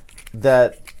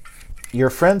that you're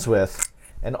friends with,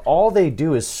 and all they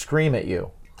do is scream at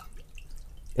you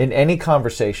in any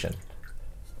conversation?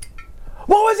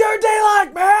 What was your day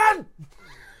like, man?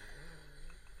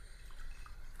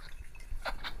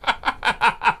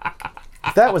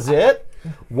 If that was it.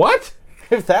 What?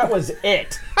 If that was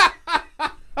it.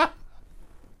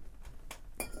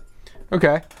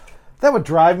 Okay. That would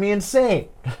drive me insane.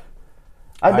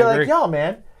 I'd be like, yo,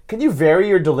 man, can you vary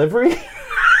your delivery?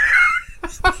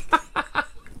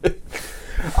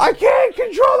 I can't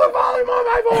control the volume of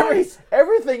my voice.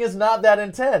 Everything is not that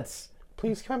intense.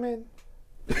 Please come in.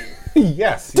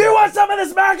 Yes. Do you want some of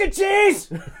this mac and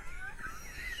cheese?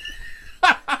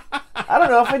 I don't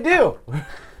know if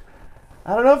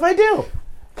I do.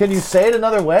 Can you say it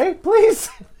another way, please?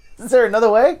 Is there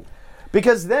another way?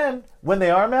 Because then, when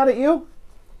they are mad at you,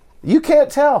 you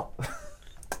can't tell.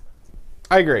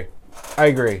 I agree.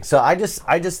 So I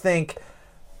just think,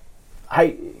 I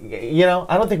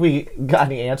don't think we got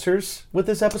any answers with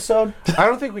this episode. I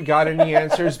don't think we got any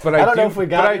answers, but I don't know if we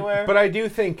got anywhere. But I do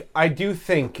think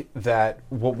that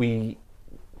what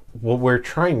we're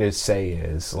trying to say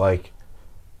is, like,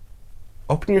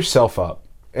 open yourself up,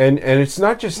 and it's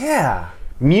not just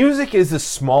music is the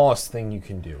smallest thing you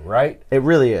can do, right? It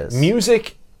really is.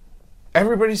 Music.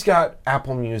 Everybody's got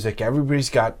Apple Music. Everybody's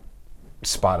got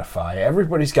Spotify.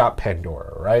 Everybody's got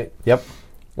Pandora, right? Yep.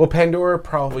 Well, Pandora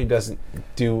probably doesn't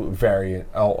do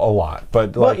a lot,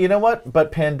 but well, you know what?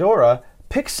 But Pandora,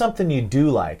 pick something you do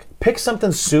like. Pick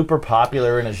something super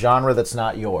popular in a genre that's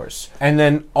not yours, and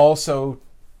then also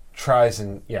tries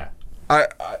and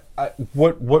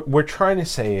what we're trying to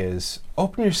say is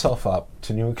open yourself up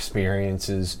to new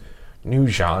experiences, new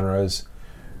genres,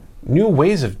 new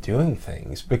ways of doing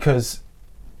things, because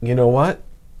you know what?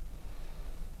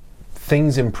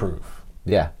 Things improve.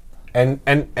 Yeah.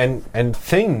 And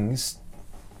things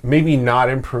maybe not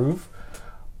improve,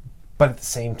 but at the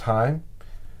same time,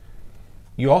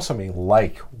 you also may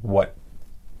like what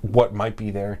might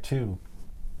be there too.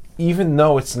 Even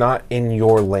though it's not in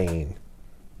your lane.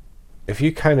 If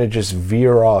you kind of just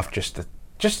veer off just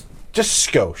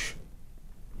skosh,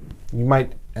 you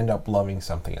might end up loving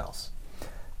something else.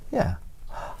 Yeah.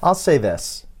 I'll say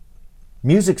this.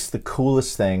 Music's the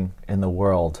coolest thing in the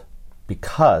world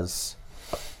because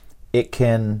it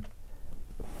can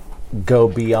go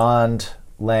beyond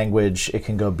language, it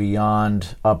can go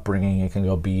beyond upbringing, it can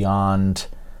go beyond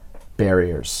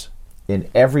barriers in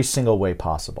every single way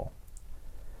possible.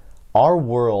 Our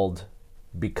world,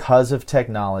 because of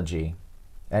technology,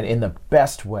 and in the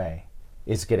best way,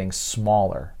 is getting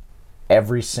smaller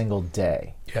every single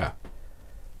day. Yeah.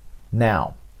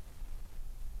 Now,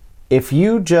 if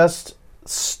you just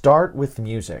start with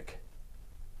music,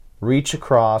 reach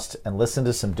across and listen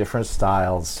to some different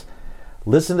styles,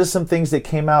 listen to some things that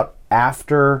came out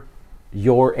after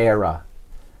your era.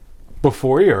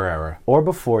 Before your era. Or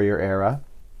before your era,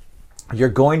 you're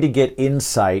going to get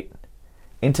insight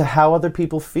into how other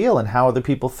people feel and how other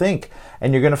people think.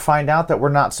 And you're going to find out that we're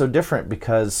not so different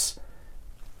because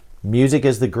music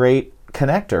is the great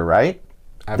connector, right?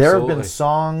 Absolutely. There have been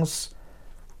songs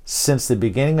since the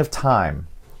beginning of time,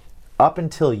 up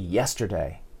until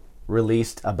yesterday,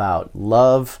 released about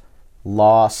love,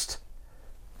 loss,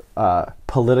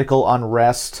 political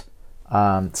unrest,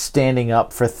 standing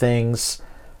up for things,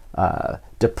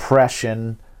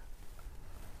 depression,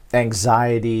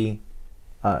 anxiety,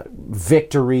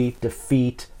 victory,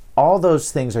 defeat. All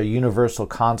those things are universal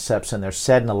concepts, and they're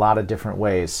said in a lot of different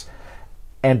ways.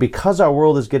 And because our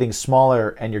world is getting smaller,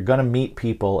 and you're going to meet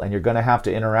people and you're going to have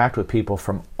to interact with people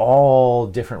from all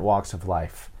different walks of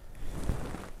life,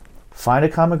 find a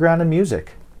common ground in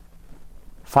music.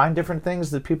 Find different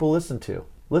things that people listen to.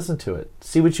 Listen to it.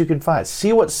 See what you can find.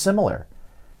 See what's similar.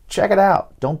 check it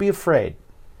out. Don't be afraid,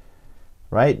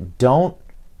 right? Don't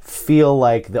feel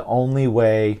like the only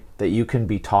way that you can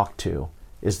be talked to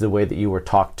is the way that you were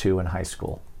talked to in high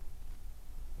school.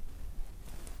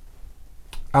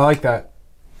 I like that.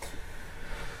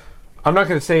 I'm not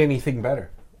going to say anything better.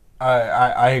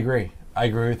 I agree. I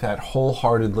agree with that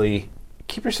wholeheartedly.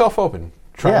 Keep yourself open.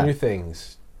 Try new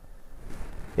things.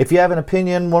 If you have an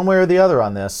opinion one way or the other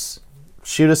on this,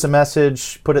 shoot us a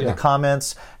message, put it in the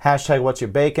comments,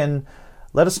 #What'sYourBacon.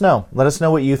 Let us know. Let us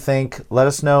know what you think. Let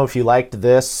us know if you liked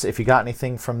this, if you got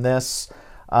anything from this.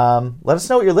 Let us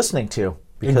know what you're listening to,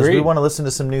 because we want to listen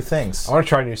to some new things. I want to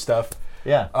try new stuff.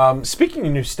 Yeah. Speaking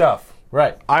of new stuff,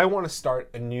 right. I want to start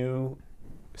a new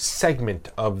segment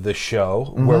of the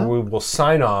show where we will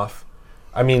sign off.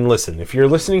 I mean, listen, if you're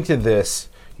listening to this,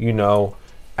 you know,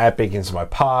 at Bacon's My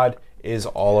Pod is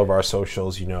all of our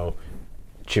socials. You know,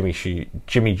 Jimmy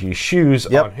G Shoes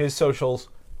on his socials.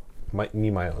 My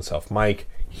own self, Mike.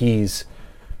 He's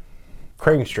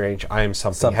Craig Strange. I am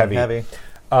something heavy.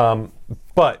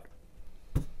 But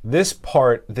this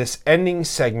ending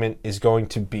segment is going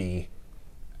to be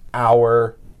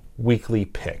our weekly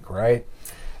pick, right?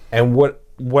 And what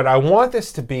I want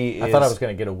this to be is, I thought I was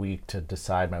going to get a week to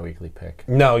decide my weekly pick.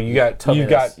 No, you got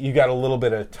a little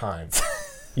bit of time.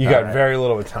 You got very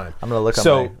little bit of time. I'm going to look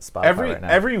on my Spotify right now.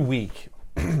 Every week,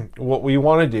 what we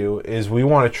want to do is we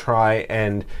want to try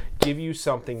and give you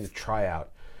something to try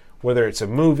out. Whether it's a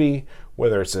movie,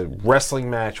 whether it's a wrestling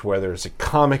match, whether it's a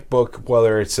comic book,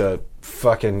 whether it's a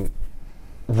fucking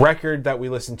record that we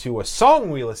listen to, a song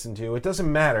we listen to, it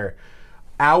doesn't matter.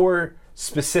 Our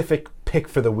specific pick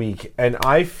for the week, and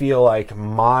I feel like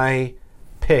my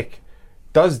pick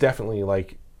does definitely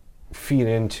like feed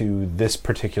into this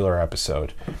particular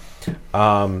episode.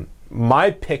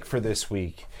 My pick for this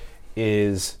week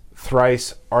is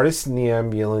Thrice, Artist in the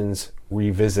Ambulance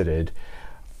Revisited.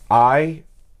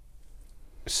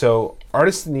 So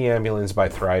Artist in the Ambulance by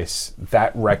Thrice,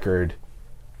 that record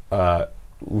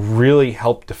really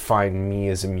helped define me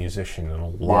as a musician in a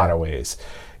lot of ways.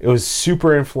 It was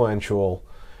super influential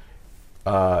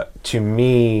to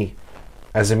me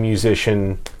as a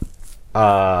musician.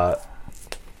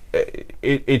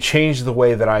 It changed the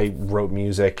way that I wrote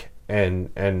music and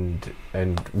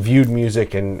viewed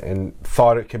music and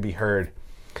thought it could be heard.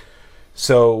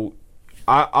 So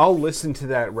I'll listen to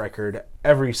that record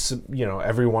every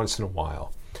once in a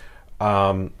while.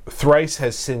 Thrice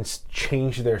has since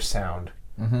changed their sound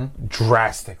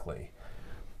drastically,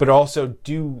 but also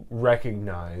do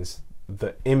recognize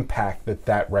the impact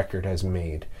that record has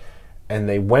made. And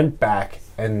they went back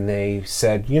and they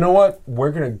said, you know what?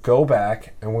 We're going to go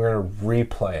back and we're going to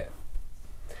replay it.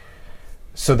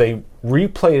 So they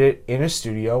replayed it in a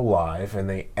studio live, and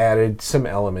they added some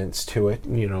elements to it,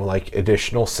 you know, like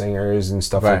additional singers and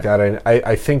stuff like that. And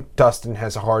I think Dustin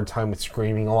has a hard time with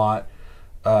screaming a lot,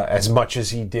 as much as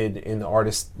he did in the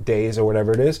Artist days or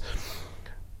whatever it is.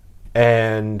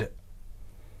 And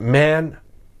man,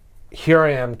 here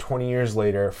I am 20 years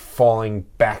later, falling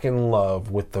back in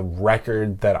love with the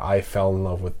record that I fell in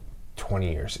love with 20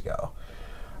 years ago.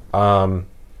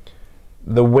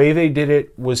 The way they did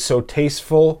it was so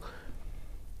tasteful.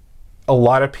 A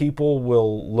lot of people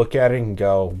will look at it and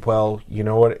go, well, you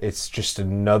know what? It's just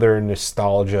another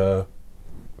nostalgia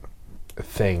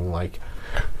thing. Like,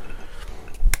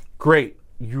 great,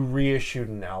 you reissued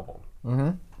an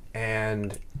album.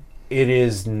 And it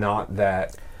is not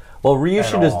that. Well,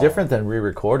 reissued is different than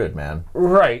re-recorded, man.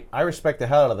 Right. I respect the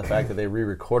hell out of the fact that they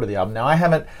re-recorded the album. Now, I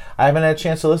haven't had a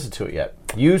chance to listen to it yet.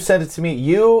 You sent it to me.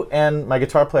 You and my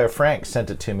guitar player Frank sent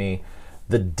it to me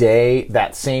that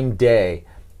same day.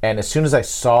 And as soon as I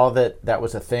saw that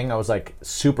was a thing, I was like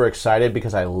super excited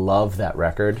because I love that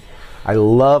record. I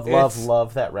love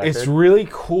that record. It's really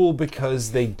cool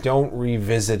because they don't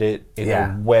revisit it in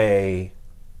a way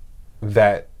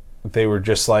that they were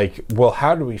just like, well,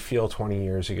 how do we feel 20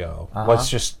 years ago? Let's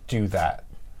just do that.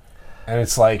 And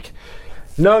it's like,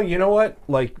 no, you know what?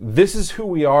 Like, this is who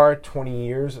we are 20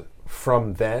 years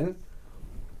from then.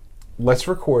 Let's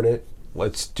record it.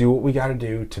 Let's do what we got to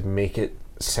do to make it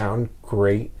sound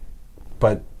great.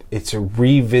 But it's a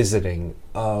revisiting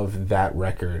of that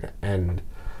record. And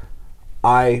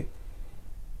I,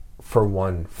 for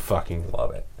one, fucking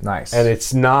love it. Nice. And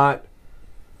it's not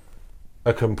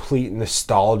a complete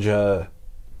nostalgia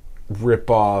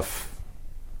rip-off,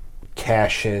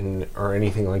 cash-in, or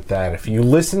anything like that. If you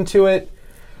listen to it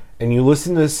and you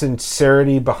listen to the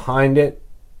sincerity behind it,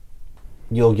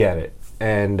 you'll get it.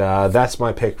 And that's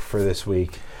my pick for this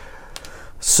week.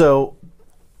 So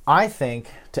I think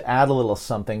to add a little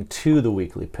something to the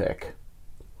weekly pick,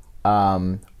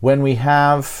 when we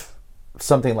have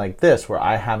something like this where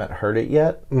I haven't heard it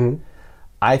yet,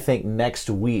 I think next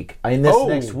week,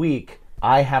 next week,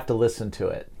 I have to listen to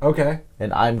it. Okay.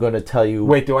 And I'm going to tell you...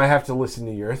 Wait, do I have to listen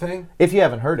to your thing? If you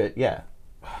haven't heard it, yeah.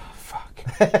 Fuck.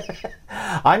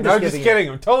 I'm just kidding.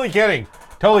 I'm totally kidding.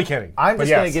 Totally kidding. I'm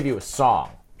just going to give you a song.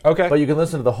 Okay. But you can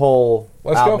listen to the whole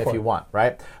album if you want,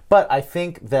 right? But I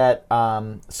think that...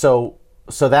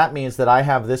 So that means that I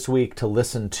have this week to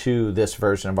listen to this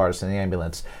version of Artist in the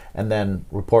Ambulance and then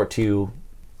report to you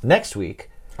next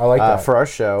week I like that. For our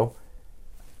show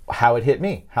how it hit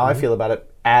me, how I feel about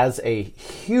it as a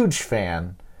huge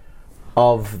fan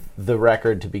of the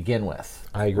record to begin with.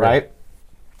 I agree. Right?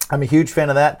 I'm a huge fan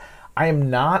of that. I am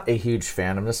not a huge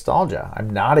fan of nostalgia. I'm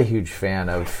not a huge fan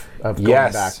of going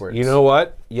backwards. You know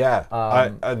what?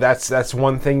 Yeah. That's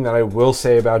one thing that I will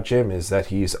say about Jim is that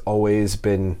he's always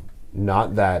been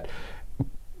not that.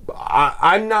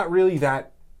 I'm not really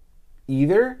that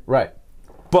either. Right.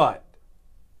 But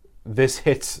this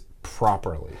hits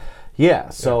properly. Yeah,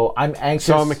 so I'm anxious.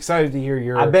 So I'm excited to hear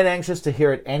your... I've been anxious to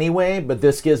hear it anyway, but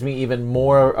this gives me even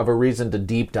more of a reason to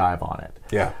deep dive on it.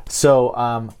 Yeah.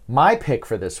 So my pick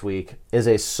for this week is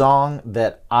a song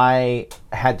that I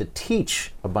had to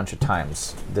teach a bunch of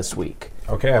times this week.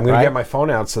 Okay, I'm going to get my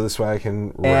phone out so this way I can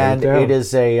write and it down. It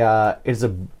is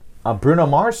a Bruno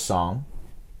Mars song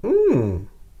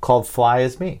called Fly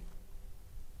As Me.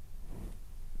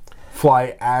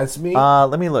 Fly As Me?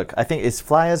 Let me look. I think it's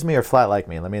Fly As Me or Fly Like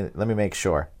Me. Let me make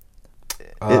sure.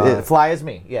 Fly As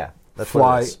Me. Yeah. That's Fly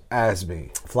what it is. As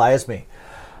Me. Fly As Me.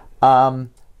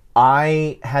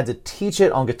 I had to teach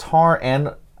it on guitar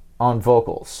and on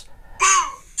vocals. 1,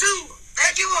 2,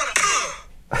 and you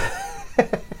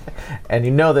wanna And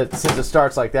you know that since it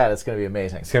starts like that, it's going to be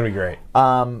amazing. It's going to be great.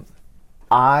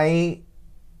 I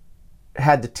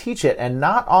had to teach it, and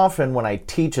not often when I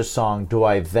teach a song do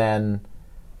I then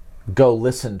go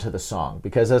listen to the song,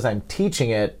 because as I'm teaching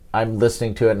it, I'm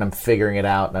listening to it and I'm figuring it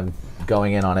out and I'm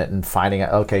going in on it and finding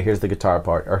out, okay, here's the guitar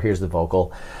part or here's the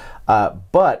vocal.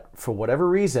 But for whatever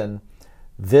reason,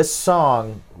 this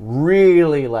song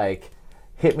really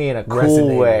hit me in a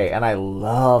cool way, and I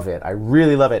love it. I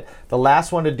really love it. The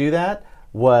last one to do that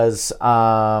was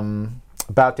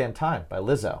About Damn Time by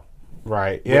Lizzo.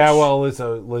 Right. Yeah, well,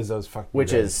 Lizzo's fucking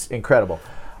Which great. is incredible.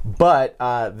 But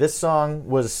this song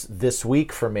was this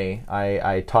week for me.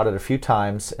 I taught it a few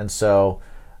times, and so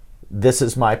this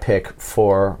is my pick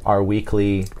for our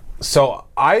weekly... So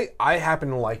I happen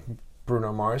to like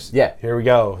Bruno Mars. Yeah. Here we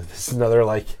go. This is another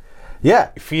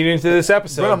feed into this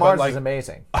episode. Bruno Mars is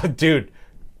amazing. Dude,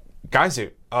 guy's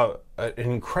an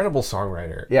incredible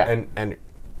songwriter. Yeah. And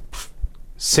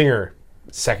singer,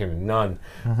 second to none.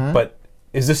 Mm-hmm. But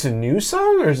is this a new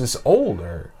song or is this old?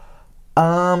 Or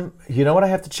You know what? I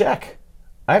have to check.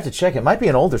 It might be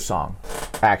an older song,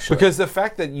 actually. because the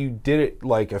fact that you did it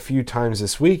a few times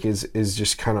this week is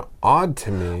just kind of odd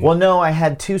to me. Well, no, I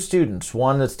had two students,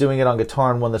 one that's doing it on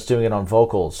guitar and one that's doing it on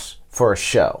vocals for a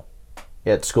show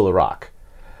at School of Rock.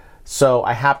 So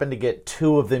I happened to get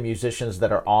two of the musicians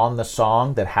that are on the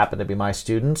song that happen to be my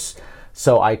students.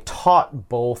 So I taught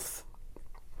both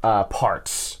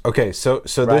parts. Okay, so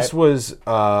this was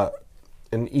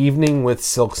an evening with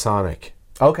Silk Sonic.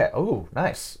 Okay. Oh,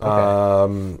 nice.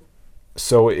 Okay.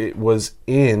 So it was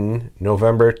in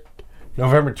November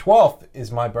 12th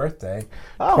is my birthday,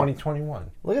 2021.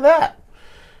 Look at that.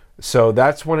 So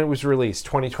that's when it was released,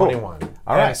 2021. Cool.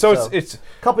 All right. So it's a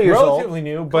couple years relatively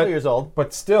new,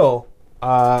 but still,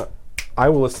 I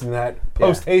will listen to that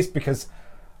post haste because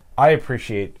I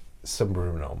appreciate some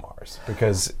Bruno Mars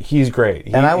because he's great.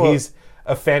 He's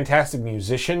a fantastic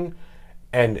musician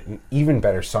and an even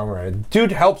better songwriter.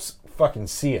 Dude helps fucking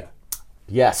Sia.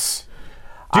 Yes.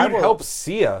 Dude helps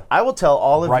Sia. I will tell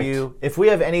all of you, if we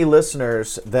have any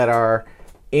listeners that are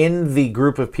in the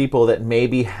group of people that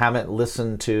maybe haven't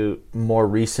listened to more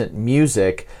recent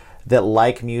music, that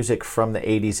like music from the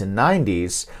 80s and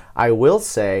 90s, I will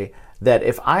say that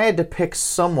if I had to pick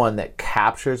someone that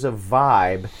captures a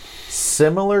vibe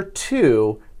similar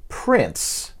to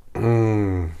Prince,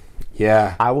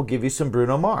 yeah, I will give you some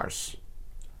Bruno Mars.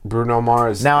 Bruno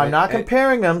Mars. Now, I'm not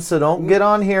comparing them, so don't get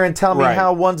on here and tell me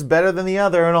how one's better than the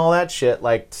other and all that shit.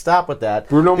 Stop with that.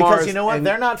 Bruno Mars. Because you know what?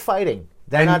 They're not fighting.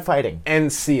 They're not fighting.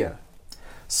 And Sia.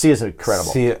 Sia's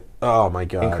incredible. Sia. Oh, my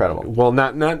God. Incredible. Well,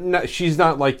 not she's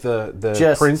not like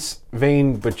the Prince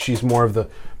vein, but she's more of the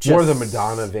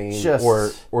Madonna vein.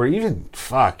 Or even,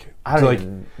 fuck. I don't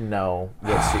even know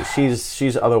what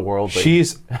she's otherworldly.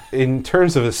 She's, in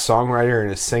terms of a songwriter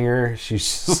and a singer,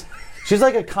 she's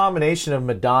like a combination of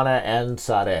Madonna and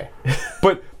Sade.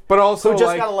 But also who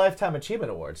just got a Lifetime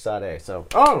Achievement Award, Sade. So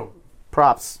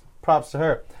props to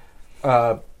her.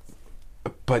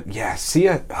 but yeah,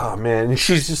 Sia. Oh man, and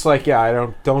she's just like, yeah,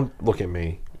 I don't look at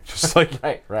me. Just like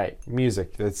right.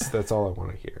 Music. That's all I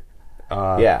want to hear.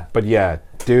 Yeah. But yeah,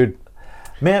 dude.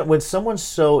 Man, when someone's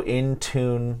so in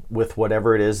tune with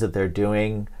whatever it is that they're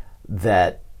doing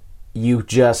that you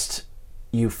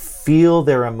feel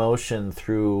their emotion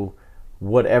through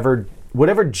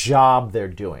whatever job they're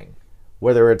doing,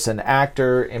 whether it's an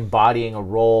actor embodying a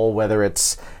role, whether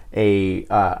it's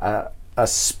a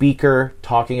speaker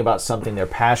talking about something they're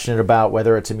passionate about,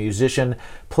 whether it's a musician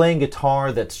playing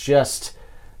guitar that's just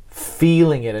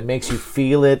feeling it and makes you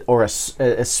feel it, or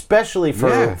especially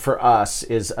for us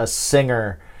is a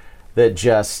singer that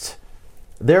just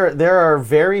there are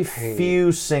very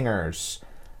few singers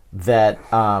that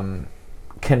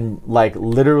can like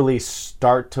literally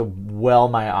start to well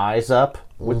my eyes up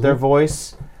with their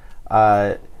voice,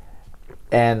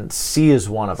 and C is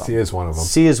one of them. C is one of them.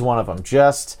 C is one of them.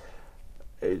 Just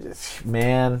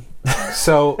man.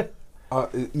 So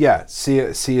yeah, C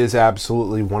is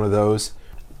absolutely one of those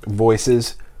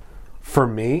voices for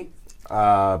me,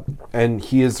 and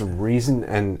he is the reason,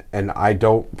 and I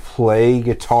don't play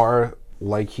guitar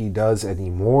like he does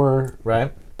anymore,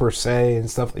 right, per se, and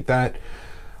stuff like that,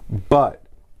 but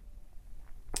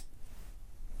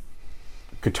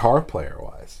guitar player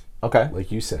wise, okay,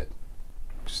 like you said,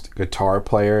 just a guitar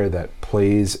player that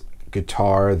plays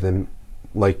guitar, then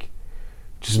like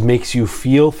just makes you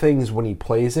feel things when he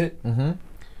plays it.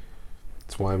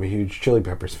 That's why I'm a huge Chili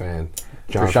Peppers fan.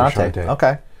 John Frusciante.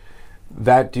 Okay.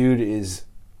 That dude is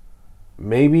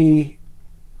maybe,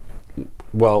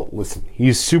 well, listen,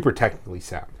 he's super technically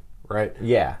sound, right?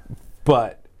 Yeah.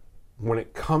 But when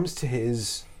it comes to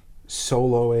his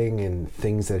soloing and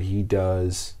things that he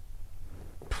does,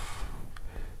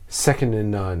 second to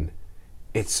none.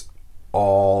 It's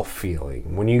all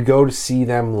feeling. When you go to see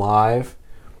them live,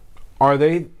 are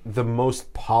they the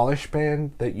most polished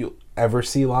band that you'll ever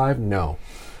see live? No.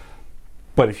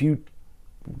 But if you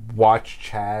watch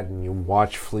Chad and you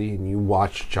watch Flea and you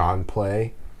watch John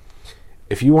play,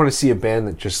 if you want to see a band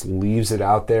that just leaves it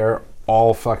out there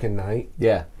all fucking night,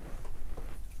 yeah,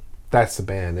 that's the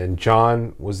band. And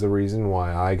John was the reason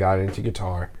why I got into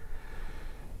guitar,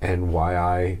 and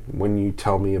why when you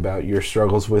tell me about your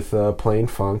struggles with playing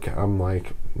funk, I'm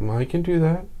like, I can do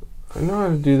that. I know how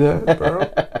to do that,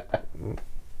 bro.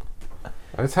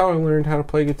 That's how I learned how to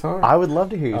play guitar. I would love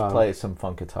to hear you play some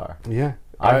funk guitar. Yeah.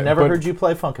 I've never heard you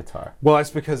play funk guitar. Well,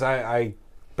 that's because I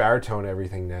baritone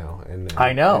everything now, and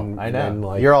I know.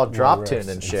 like, you're all drop tuned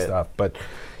and shit. Stuff. But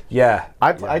yeah,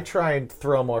 I try and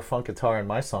throw more funk guitar in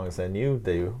my songs than you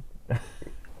do.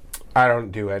 I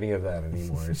don't do any of that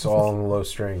anymore. It's all on the low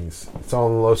strings. It's all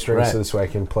on the low strings, right, so this way I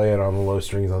can play it on the low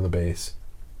strings on the bass.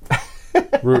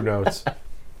 Root notes.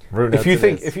 Root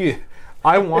notes.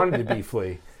 I wanted to be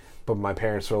Flea, but my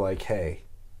parents were like, "Hey,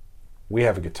 we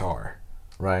have a guitar."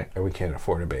 Right. And we can't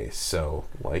afford a bass, so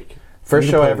like... First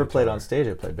show I ever played on stage,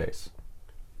 I played bass.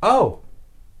 Oh!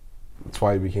 That's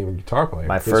why you became a guitar player.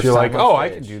 My first you're time like, on I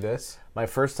stage. can do this. My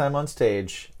first time on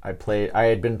stage, I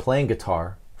had been playing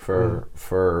guitar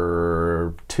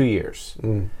for 2 years.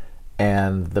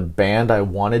 And the band I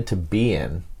wanted to be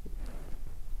in,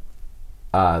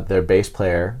 their bass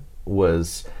player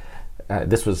was...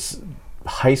 this was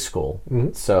high school,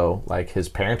 so like his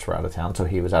parents were out of town, so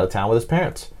he was out of town with his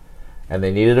parents. And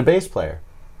they needed a bass player.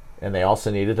 And they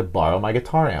also needed to borrow my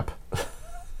guitar amp.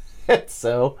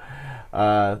 So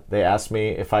they asked me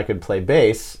if I could play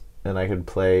bass and I could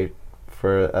play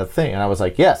for a thing. And I was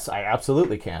like, yes, I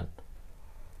absolutely can.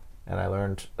 And I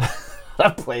learned how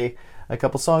to play a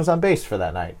couple songs on bass for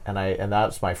that night. And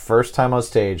that's my first time on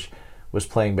stage, was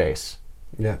playing bass.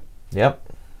 Yeah.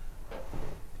 Yep.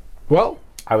 Well,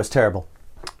 I was terrible.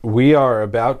 We are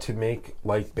about to make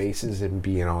like basses and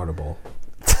be inaudible.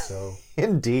 So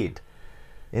Indeed.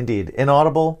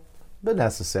 Inaudible, but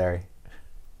necessary.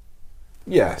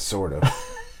 Yeah, sort of.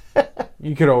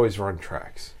 You could always run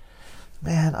tracks.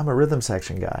 Man, I'm a rhythm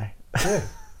section guy. Yeah.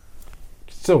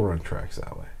 Still run tracks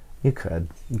that way. You could.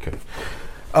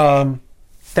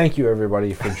 Thank you,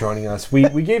 everybody, for joining us.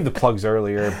 We gave the plugs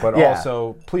earlier, but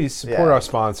also please support our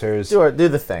sponsors. Do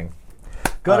the thing.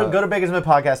 Go to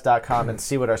bigasmithpodcast.com and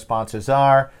see what our sponsors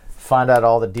are. Find out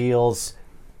all the deals.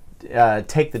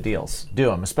 Take the deals. Do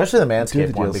them, especially the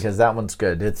Manscaped one, because that one's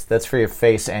good. That's for your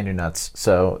face and your nuts.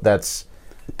 So that's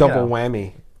double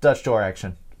whammy. Dutch door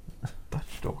action.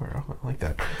 Dutch door. Oh, I like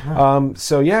that.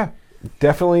 So yeah,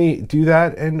 definitely do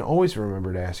that, and always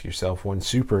remember to ask yourself one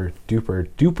super duper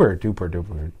duper duper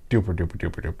duper duper duper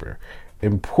duper duper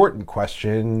important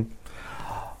question: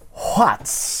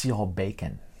 what's your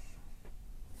bacon?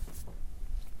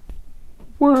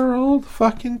 World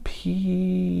fucking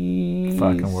peace.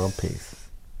 Fucking world peace.